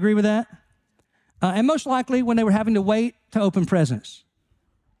 Would you agree with that? And most likely when they were having to wait to open presents.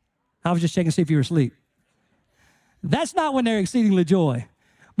 I was just checking to see if you were asleep. That's not when they're exceedingly joy.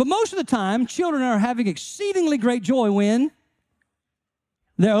 But most of the time, children are having exceedingly great joy when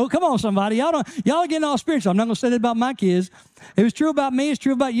they're, oh, come on, somebody. Y'all are getting all spiritual. I'm not going to say that about my kids. It was true about me. It's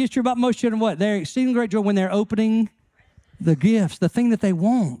true about you. It's true about most children. What? They're exceedingly great joy when they're opening the gifts, the thing that they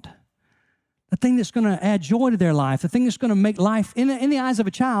want, the thing that's going to add joy to their life, the thing that's going to make life, in the eyes of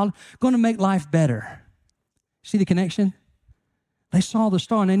a child, going to make life better. See the connection? They saw the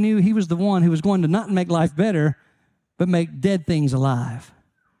star, and they knew he was the one who was going to not make life better, but make dead things alive.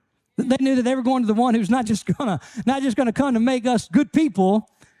 They knew that they were going to the one who's not just going to come to make us good people,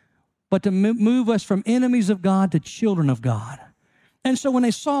 but to move us from enemies of God to children of God. And so when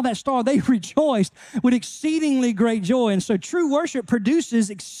they saw that star, they rejoiced with exceedingly great joy. And so true worship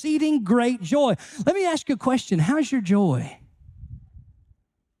produces exceeding great joy. Let me ask you a question. How's your joy?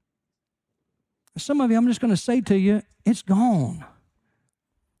 Some of you, I'm just going to say to you, it's gone.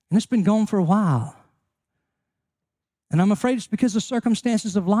 And it's been gone for a while. And I'm afraid it's because of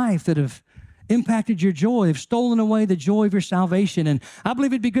circumstances of life that have impacted your joy, have stolen away the joy of your salvation. And I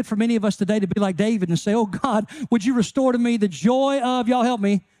believe it'd be good for many of us today to be like David and say, oh God, would you restore to me the joy of, y'all help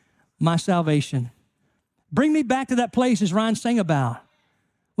me, my salvation. Bring me back to that place as Ryan sang about.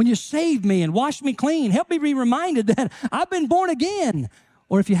 When you saved me and washed me clean, help me be reminded that I've been born again.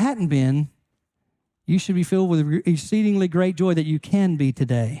 Or if you hadn't been, you should be filled with exceedingly great joy that you can be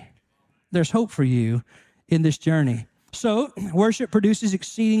today. There's hope for you in this journey. So worship produces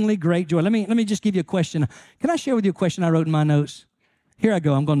exceedingly great joy. Let me just give you a question. Can I share with you a question I wrote in my notes? Here I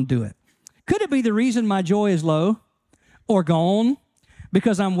go. I'm going to do it. Could it be the reason my joy is low or gone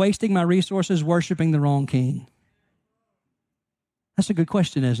because I'm wasting my resources worshiping the wrong king? That's a good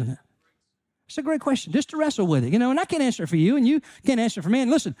question, isn't it? It's a great question, just to wrestle with it, and I can't answer it for you, and you can't answer it for me.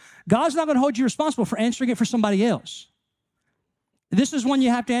 And listen, God's not going to hold you responsible for answering it for somebody else. This is one you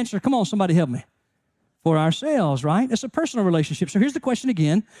have to answer. Come on, somebody help me. For ourselves, right? It's a personal relationship. So here's the question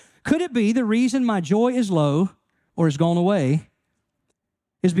again. Could it be the reason my joy is low or has gone away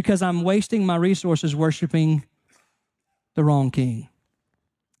is because I'm wasting my resources worshiping the wrong king?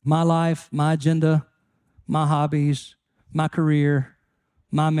 My life, my agenda, my hobbies, my career,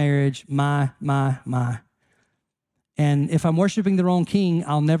 my marriage, my. And if I'm worshiping the wrong king,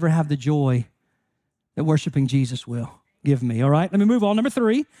 I'll never have the joy that worshiping Jesus will give me. All right, let me move on. Number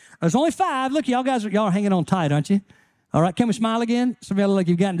 3. There's only 5. Look, y'all are hanging on tight, aren't you? All right, can we smile again? Some of y'all look like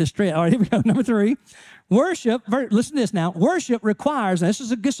you've gotten distressed. All right, here we go. Number 3. Worship, listen to this now. Worship requires, and this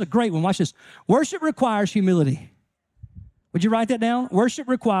is a great one. Watch this. Worship requires humility. Would you write that down? Worship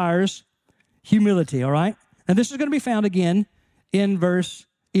requires humility, all right? And this is going to be found again in verse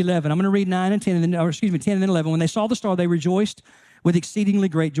 11. I'm going to read 9 and 10, and then, 10 and then 11. When they saw the star, they rejoiced with exceedingly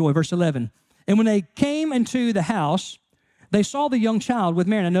great joy. Verse 11. And when they came into the house, they saw the young child with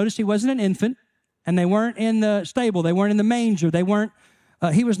Mary. Now notice he wasn't an infant, and they weren't in the stable. They weren't in the manger. They weren't.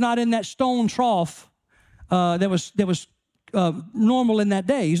 He was not in that stone trough that was normal in that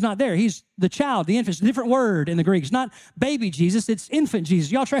day. He's not there. He's the child, the infant. It's a different word in the Greek. It's not baby Jesus. It's infant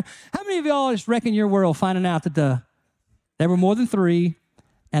Jesus. Y'all try. How many of y'all just wrecking your world finding out that there were more than 3,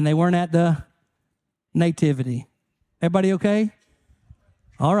 and they weren't at the nativity? Everybody okay?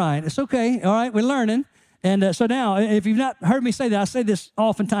 All right, it's okay. All right, we're learning. And so now, if you've not heard me say that, I say this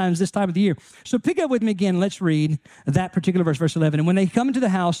oftentimes this time of the year. So pick up with me again. Let's read that particular verse, verse 11. And when they come into the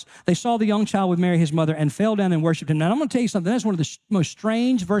house, they saw the young child with Mary, his mother, and fell down and worshiped him. Now, I'm going to tell you something. That's one of the most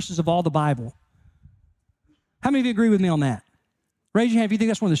strange verses of all the Bible. How many of you agree with me on that? Raise your hand if you think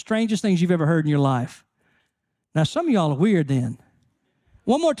that's one of the strangest things you've ever heard in your life. Now, some of y'all are weird then.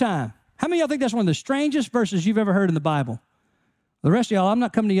 One more time. How many of y'all think that's one of the strangest verses you've ever heard in the Bible? The rest of y'all, I'm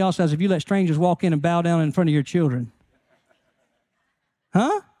not coming to y'all's house if you let strangers walk in and bow down in front of your children.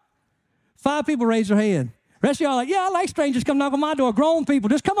 Huh? 5 people raise their hand. The rest of y'all are like, yeah, I like strangers come knock on my door. Grown people,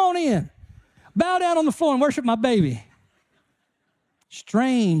 just come on in. Bow down on the floor and worship my baby.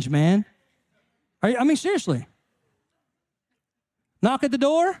 Strange, man. Seriously. Knock at the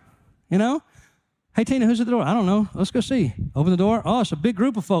door, you know. Hey, Tina, who's at the door? I don't know. Let's go see. Open the door. Oh, it's a big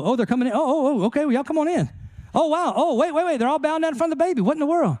group of folks. Oh, they're coming in. Oh, okay. Well, y'all come on in. Oh, wow. Oh, wait. They're all bowing down in front of the baby. What in the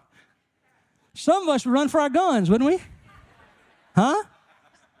world? Some of us would run for our guns, wouldn't we? Huh?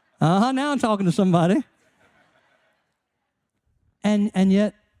 Now I'm talking to somebody. And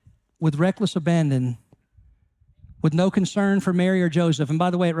yet, with reckless abandon, with no concern for Mary or Joseph. And by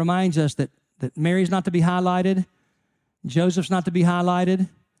the way, it reminds us that Mary's not to be highlighted. Joseph's not to be highlighted.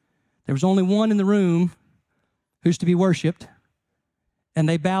 There was only one in the room who's to be worshiped. And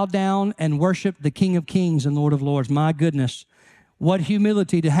they bowed down and worshiped the King of Kings and Lord of Lords. My goodness, what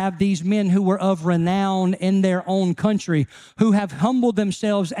humility to have these men who were of renown in their own country, who have humbled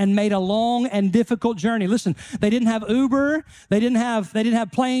themselves and made a long and difficult journey. Listen, they didn't have Uber. They didn't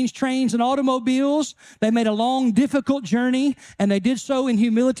have planes, trains, and automobiles. They made a long, difficult journey, and they did so in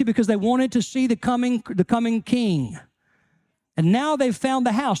humility because they wanted to see the coming king. And now they've found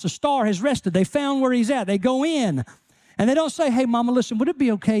the house. The star has rested. They found where he's at. They go in. And they don't say, hey, Mama, listen, would it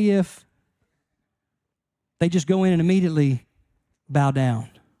be okay if they just go in and immediately bow down?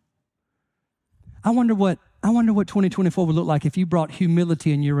 I wonder what 2024 would look like if you brought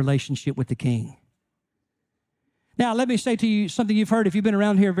humility in your relationship with the King. Now, let me say to you something you've heard. If you've been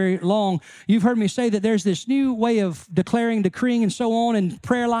around here very long, you've heard me say that there's this new way of declaring, decreeing, and so on in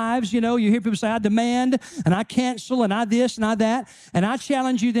prayer lives. You know, you hear people say, I demand, and I cancel, and I this, and I that. And I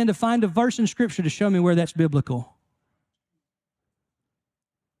challenge you then to find a verse in Scripture to show me where that's biblical.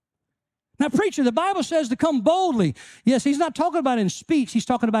 Now, preacher, the Bible says to come boldly. Yes, he's not talking about in speech. He's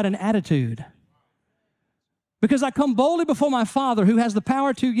talking about in attitude. Because I come boldly before my Father who has the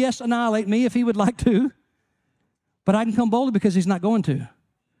power to, yes, annihilate me if he would like to. But I can come boldly because he's not going to.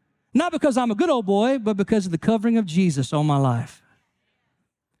 Not because I'm a good old boy, but because of the covering of Jesus on my life.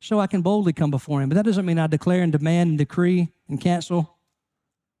 So I can boldly come before him. But that doesn't mean I declare and demand and decree and cancel.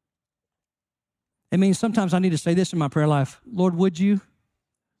 It means sometimes I need to say this in my prayer life. Lord, would you?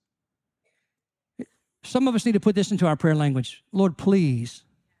 Some of us need to put this into our prayer language. Lord, please.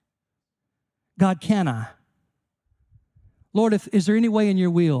 God, can I? Lord, is there any way in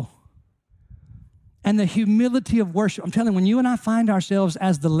your will? And the humility of worship. I'm telling you, when you and I find ourselves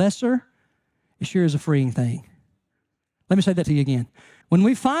as the lesser, it sure is a freeing thing. Let me say that to you again. When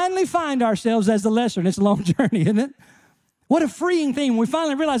we finally find ourselves as the lesser, and it's a long journey, isn't it? What a freeing thing when we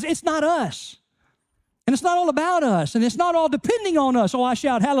finally realize it's not us. And it's not all about us. And it's not all depending on us. Oh, I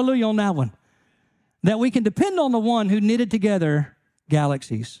shout hallelujah on that one. That we can depend on the one who knitted together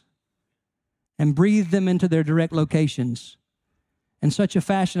galaxies and breathed them into their direct locations in such a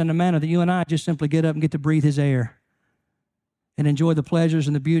fashion and a manner that you and I just simply get up and get to breathe his air and enjoy the pleasures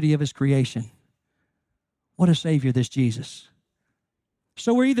and the beauty of his creation. What a Savior, this Jesus.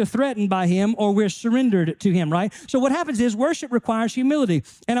 So we're either threatened by him or we're surrendered to him, right? So what happens is worship requires humility.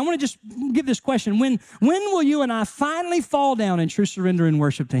 And I want to just give this question. When will you and I finally fall down in true surrender and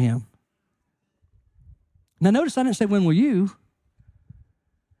worship to him? Now, notice I didn't say, when will you?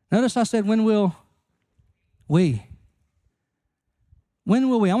 Notice I said, when will we?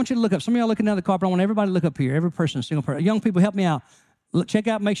 When will we? I want you to look up. Some of y'all looking down the carpet. I want everybody to look up here. Every person, single person. Young people, help me out. Look, check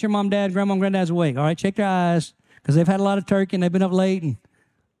out, make sure mom, dad, grandma, and granddad's awake. All right, check their eyes because they've had a lot of turkey and they've been up late. And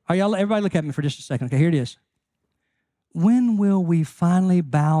everybody look at me for just a second. Okay, here it is. When will we finally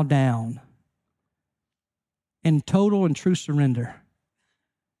bow down in total and true surrender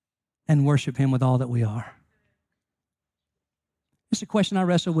and worship him with all that we are? It's a question I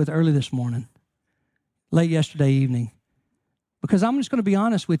wrestled with early this morning, late yesterday evening, because I'm just going to be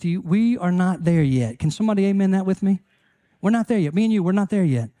honest with you. We are not there yet. Can somebody amen that with me? We're not there yet. Me and you, we're not there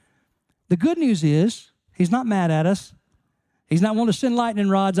yet. The good news is he's not mad at us. He's not wanting to send lightning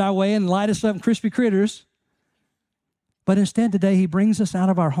rods our way and light us up in crispy critters. But instead today, he brings us out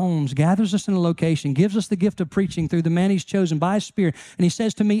of our homes, gathers us in a location, gives us the gift of preaching through the man he's chosen by his Spirit. And he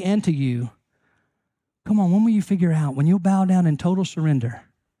says to me and to you, come on, when will you figure out, when you'll bow down in total surrender,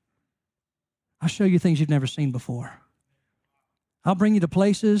 I'll show you things you've never seen before. I'll bring you to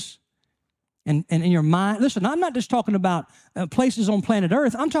places and in your mind. Listen, I'm not just talking about places on planet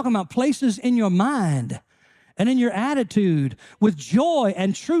Earth. I'm talking about places in your mind and in your attitude with joy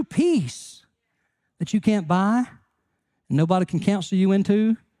and true peace that you can't buy, and nobody can counsel you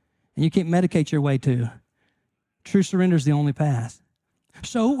into, and you can't medicate your way to. True surrender is the only path.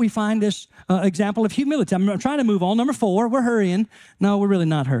 So we find this example of humility. I'm trying to move on. Number 4, we're hurrying. No, we're really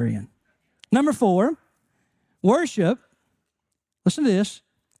not hurrying. Number 4, worship, listen to this,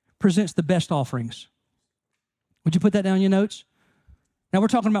 presents the best offerings. Would you put that down in your notes? Now we're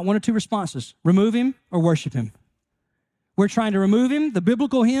talking about one or two responses. Remove him or worship him. We're trying to remove him, the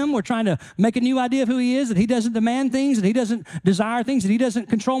biblical him. We're trying to make a new idea of who he is, that he doesn't demand things, that he doesn't desire things, that he doesn't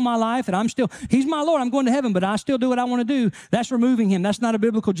control my life, that he's my Lord, I'm going to heaven, but I still do what I want to do. That's removing him. That's not a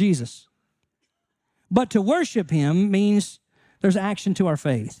biblical Jesus. But to worship him means there's action to our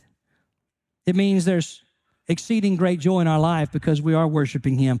faith. It means there's exceeding great joy in our life because we are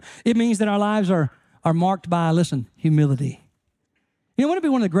worshiping him. It means that our lives are marked by, listen, humility. You know, wouldn't it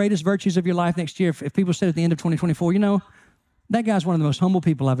be one of the greatest virtues of your life next year if people said at the end of 2024, you know, that guy's one of the most humble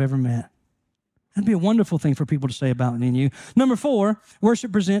people I've ever met. That'd be a wonderful thing for people to say about me and you. Number 4,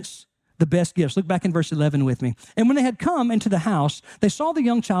 worship presents the best gifts. Look back in verse 11 with me. And when they had come into the house, they saw the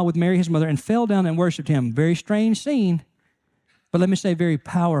young child with Mary, his mother, and fell down and worshiped him. Very strange scene, but let me say very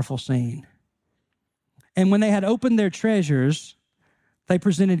powerful scene. And when they had opened their treasures, they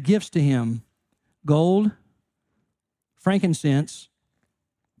presented gifts to him, gold, frankincense,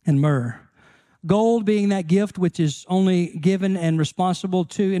 and myrrh. Gold being that gift which is only given and responsible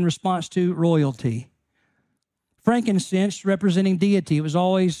to in response to royalty. Frankincense representing deity. It was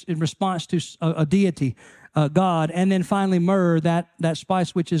always in response to a deity, God. And then finally myrrh, that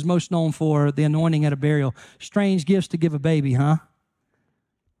spice which is most known for the anointing at a burial. Strange gifts to give a baby, huh?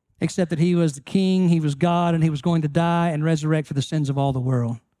 Except that he was the king, he was God, and he was going to die and resurrect for the sins of all the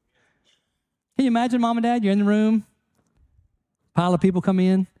world. Can you imagine, Mom and Dad, you're in the room, pile of people come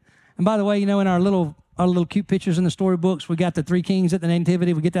in. And by the way, you know, in our little cute pictures in the storybooks, we got the 3 kings at the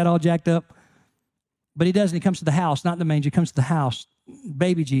nativity. We get that all jacked up. But he doesn't. He comes to the house, not the manger. He comes to the house.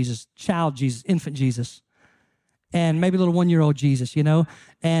 Baby Jesus, child Jesus, infant Jesus, and maybe a little 1-year-old Jesus, you know.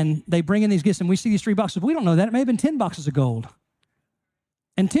 And they bring in these gifts, and we see these 3 boxes. We don't know that. It may have been 10 boxes of gold.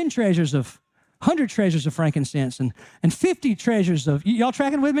 And 100 treasures of frankincense and 50 treasures of, y'all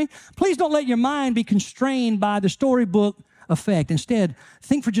tracking with me? Please don't let your mind be constrained by the storybook effect. Instead,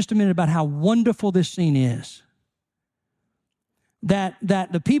 think for just a minute about how wonderful this scene is. That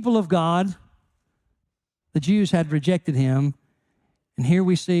the people of God, the Jews, had rejected him, and here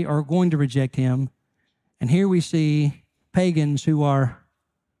we see, are going to reject him, and here we see pagans who are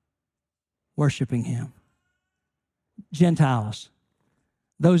worshiping him. Gentiles.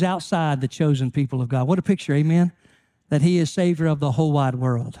 Those outside the chosen people of God. What a picture, amen? That he is Savior of the whole wide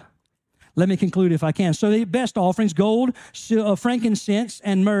world. Let me conclude if I can. So the best offerings, gold, frankincense,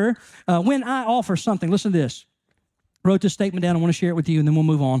 and myrrh. When I offer something, listen to this. I wrote this statement down. I want to share it with you, and then we'll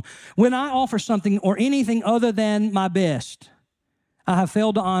move on. When I offer something or anything other than my best, I have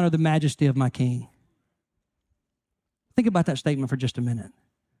failed to honor the majesty of my King. Think about that statement for just a minute.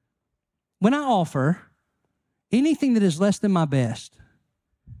 When I offer anything that is less than my best,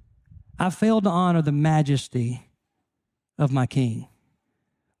 I failed to honor the majesty of my King.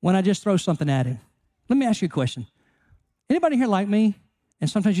 When I just throw something at him. Let me ask you a question. Anybody here like me, and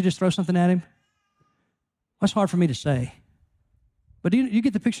sometimes you just throw something at him? That's hard for me to say. But do you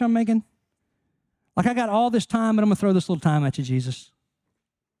get the picture I'm making? Like I got all this time, but I'm going to throw this little time at you, Jesus.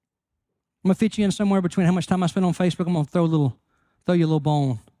 I'm going to fit you in somewhere between how much time I spend on Facebook. I'm going to throw you a little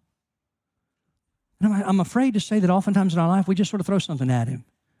bone. And I'm afraid to say that oftentimes in our life, we just sort of throw something at him.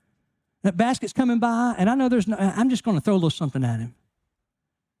 That basket's coming by, and I know I'm just going to throw a little something at him.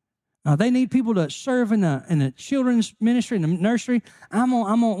 They need people to serve in the children's ministry, in the nursery. I'm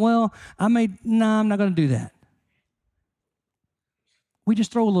not going to do that. We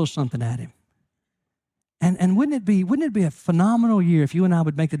just throw a little something at him. And wouldn't it be a phenomenal year if you and I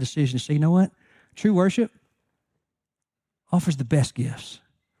would make the decision to say, you know what? True worship, offers the best gifts.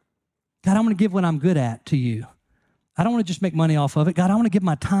 God, I'm going to give what I'm good at to you. I don't want to just make money off of it. God, I want to give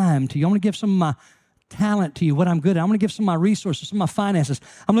my time to you. I want to give some of my talent to you, what I'm good at. I'm going to give some of my resources, some of my finances.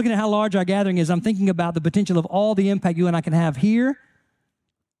 I'm looking at how large our gathering is. I'm thinking about the potential of all the impact you and I can have here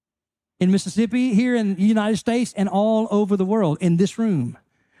in Mississippi, here in the United States, and all over the world in this room,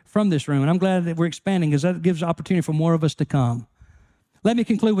 from this room. And I'm glad that we're expanding because that gives opportunity for more of us to come. Let me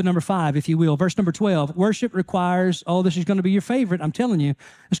conclude with number 5, if you will. Verse number 12. Worship requires, this is going to be your favorite. I'm telling you,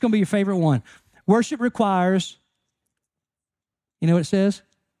 it's going to be your favorite one. Worship requires, you know what it says?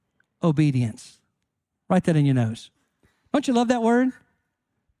 Obedience. Write that in your notes. Don't you love that word?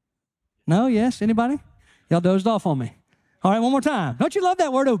 No? Yes? Anybody? Y'all dozed off on me. All right, one more time. Don't you love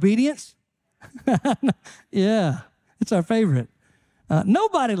that word, obedience? Yeah, it's our favorite.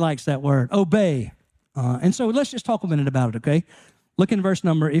 Nobody likes that word, obey. And so let's just talk a minute about it, okay? Look in verse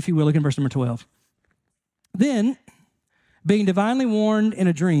number 12. Then, being divinely warned in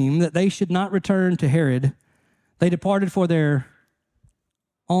a dream that they should not return to Herod, they departed for their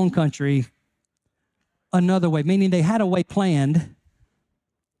own country another way, meaning they had a way planned,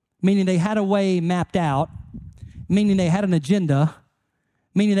 meaning they had a way mapped out, meaning they had an agenda,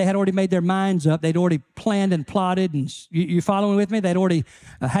 meaning they had already made their minds up. They'd already planned and plotted, and you following with me? They'd already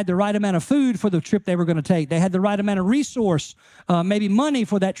had the right amount of food for the trip they were going to take. They had the right amount of resource, maybe money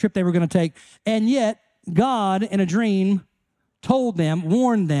for that trip they were going to take. And yet, God, in a dream, told them,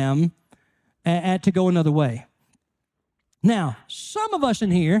 warned them to go another way. Now, some of us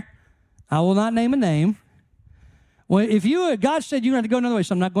in here, I will not name a name. Well, if God said you're going to go another way,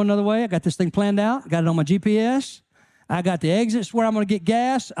 so I'm not going another way. I got this thing planned out. I got it on my GPS. I got the exits where I'm going to get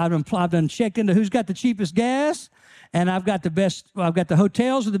gas. I've done checked into who's got the cheapest gas, and I've got the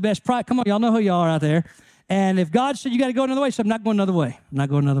hotels with the best price. Come on, y'all know who y'all are out there. And if God said you got to go another way, so I'm not going another way. I'm not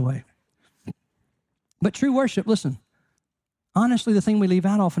going another way. But true worship, listen, honestly, the thing we leave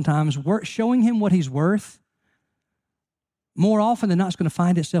out oftentimes, showing him what he's worth, more often than not, it's going to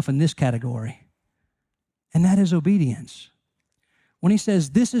find itself in this category, and that is obedience. When he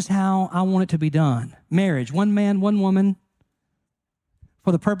says, this is how I want it to be done, marriage, one man, one woman,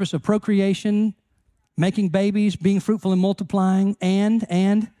 for the purpose of procreation, making babies, being fruitful and multiplying,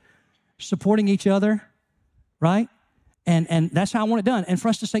 and supporting each other, right? And that's how I want it done. And for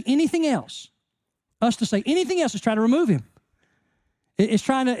us to say anything else, is try to remove him. It's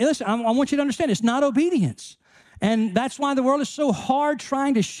trying to, listen, I want you to understand, it's not obedience. And that's why the world is so hard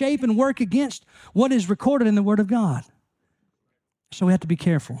trying to shape and work against what is recorded in the Word of God. So we have to be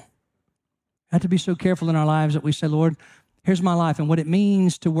careful. We have to be so careful in our lives that we say, Lord, here's my life. And what it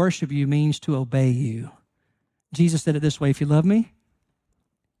means to worship you means to obey you. Jesus said it this way, if you love me,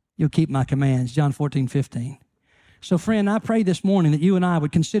 you'll keep my commands. John 14:15. So friend, I pray this morning that you and I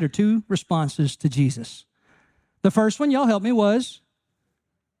would consider 2 responses to Jesus. The first one, y'all help me, was,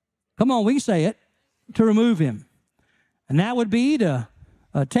 come on, we can say it, to remove him. And that would be to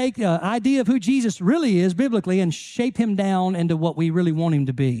take the idea of who Jesus really is biblically and shape him down into what we really want him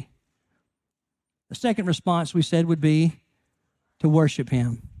to be. The second response we said would be to worship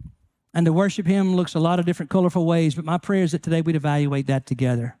him. And to worship him looks a lot of different colorful ways, but my prayer is that today we'd evaluate that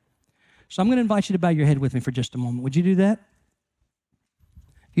together. So I'm going to invite you to bow your head with me for just a moment. Would you do that?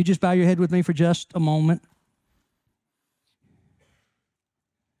 You just bow your head with me for just a moment.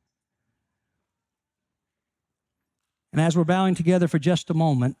 And as we're bowing together for just a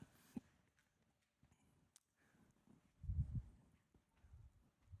moment,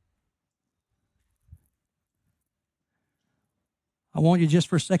 I want you just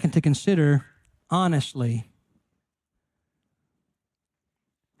for a second to consider honestly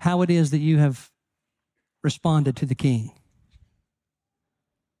how it is that you have responded to the King.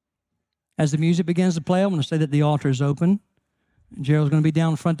 As the music begins to play, I want to say that the altar is open. Gerald's going to be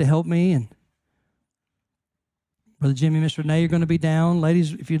down front to help me, and Brother Jimmy and Miss Renee are going to be down.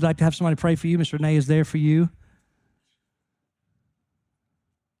 Ladies, if you'd like to have somebody pray for you, Miss Renee is there for you.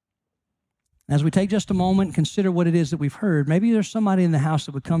 As we take just a moment and consider what it is that we've heard, maybe there's somebody in the house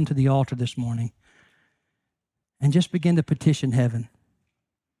that would come to the altar this morning and just begin to petition heaven.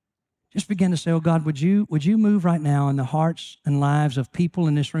 Just begin to say, oh God, would you move right now in the hearts and lives of people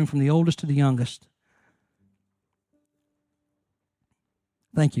in this room from the oldest to the youngest?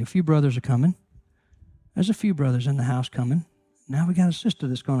 Thank you. A few brothers are coming. There's a few brothers in the house coming. Now we got a sister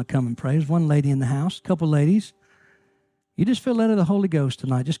that's going to come and pray. There's one lady in the house, a couple ladies. You just feel led of the Holy Ghost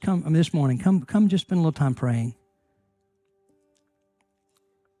tonight. Just come, this morning, come just spend a little time praying.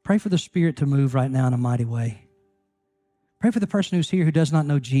 Pray for the Spirit to move right now in a mighty way. Pray for the person who's here who does not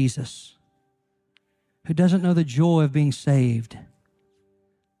know Jesus, who doesn't know the joy of being saved,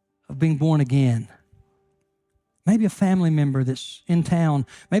 of being born again. Maybe a family member that's in town.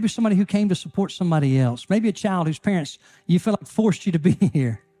 Maybe somebody who came to support somebody else. Maybe a child whose parents you feel like forced you to be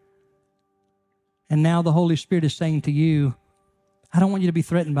here. And now the Holy Spirit is saying to you, I don't want you to be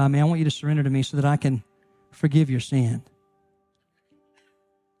threatened by me. I want you to surrender to me so that I can forgive your sin.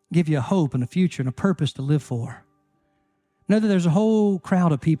 Give you a hope and a future and a purpose to live for. Know that there's a whole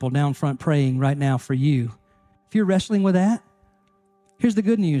crowd of people down front praying right now for you. If you're wrestling with that, here's the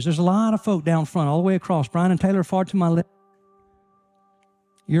good news. There's a lot of folk down front, all the way across. Brian and Taylor far to my left.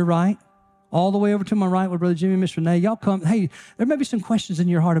 You're right. All the way over to my right with Brother Jimmy and Miss Renee. Y'all come. Hey, there may be some questions in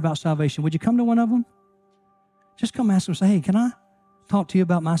your heart about salvation. Would you come to one of them? Just come ask them. Say, hey, can I talk to you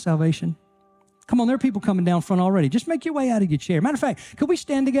about my salvation? Come on, there are people coming down front already. Just make your way out of your chair. Matter of fact, could we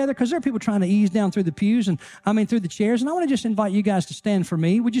stand together? Because there are people trying to ease down through the pews through the chairs. And I want to just invite you guys to stand for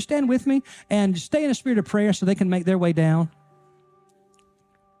me. Would you stand with me and stay in a spirit of prayer so they can make their way down?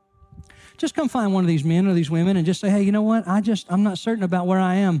 Just come find one of these men or these women and just say, hey, you know what? I'm not certain about where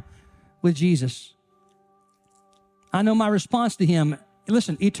I am with Jesus. I know my response to him.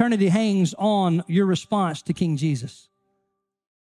 Listen, eternity hangs on your response to King Jesus.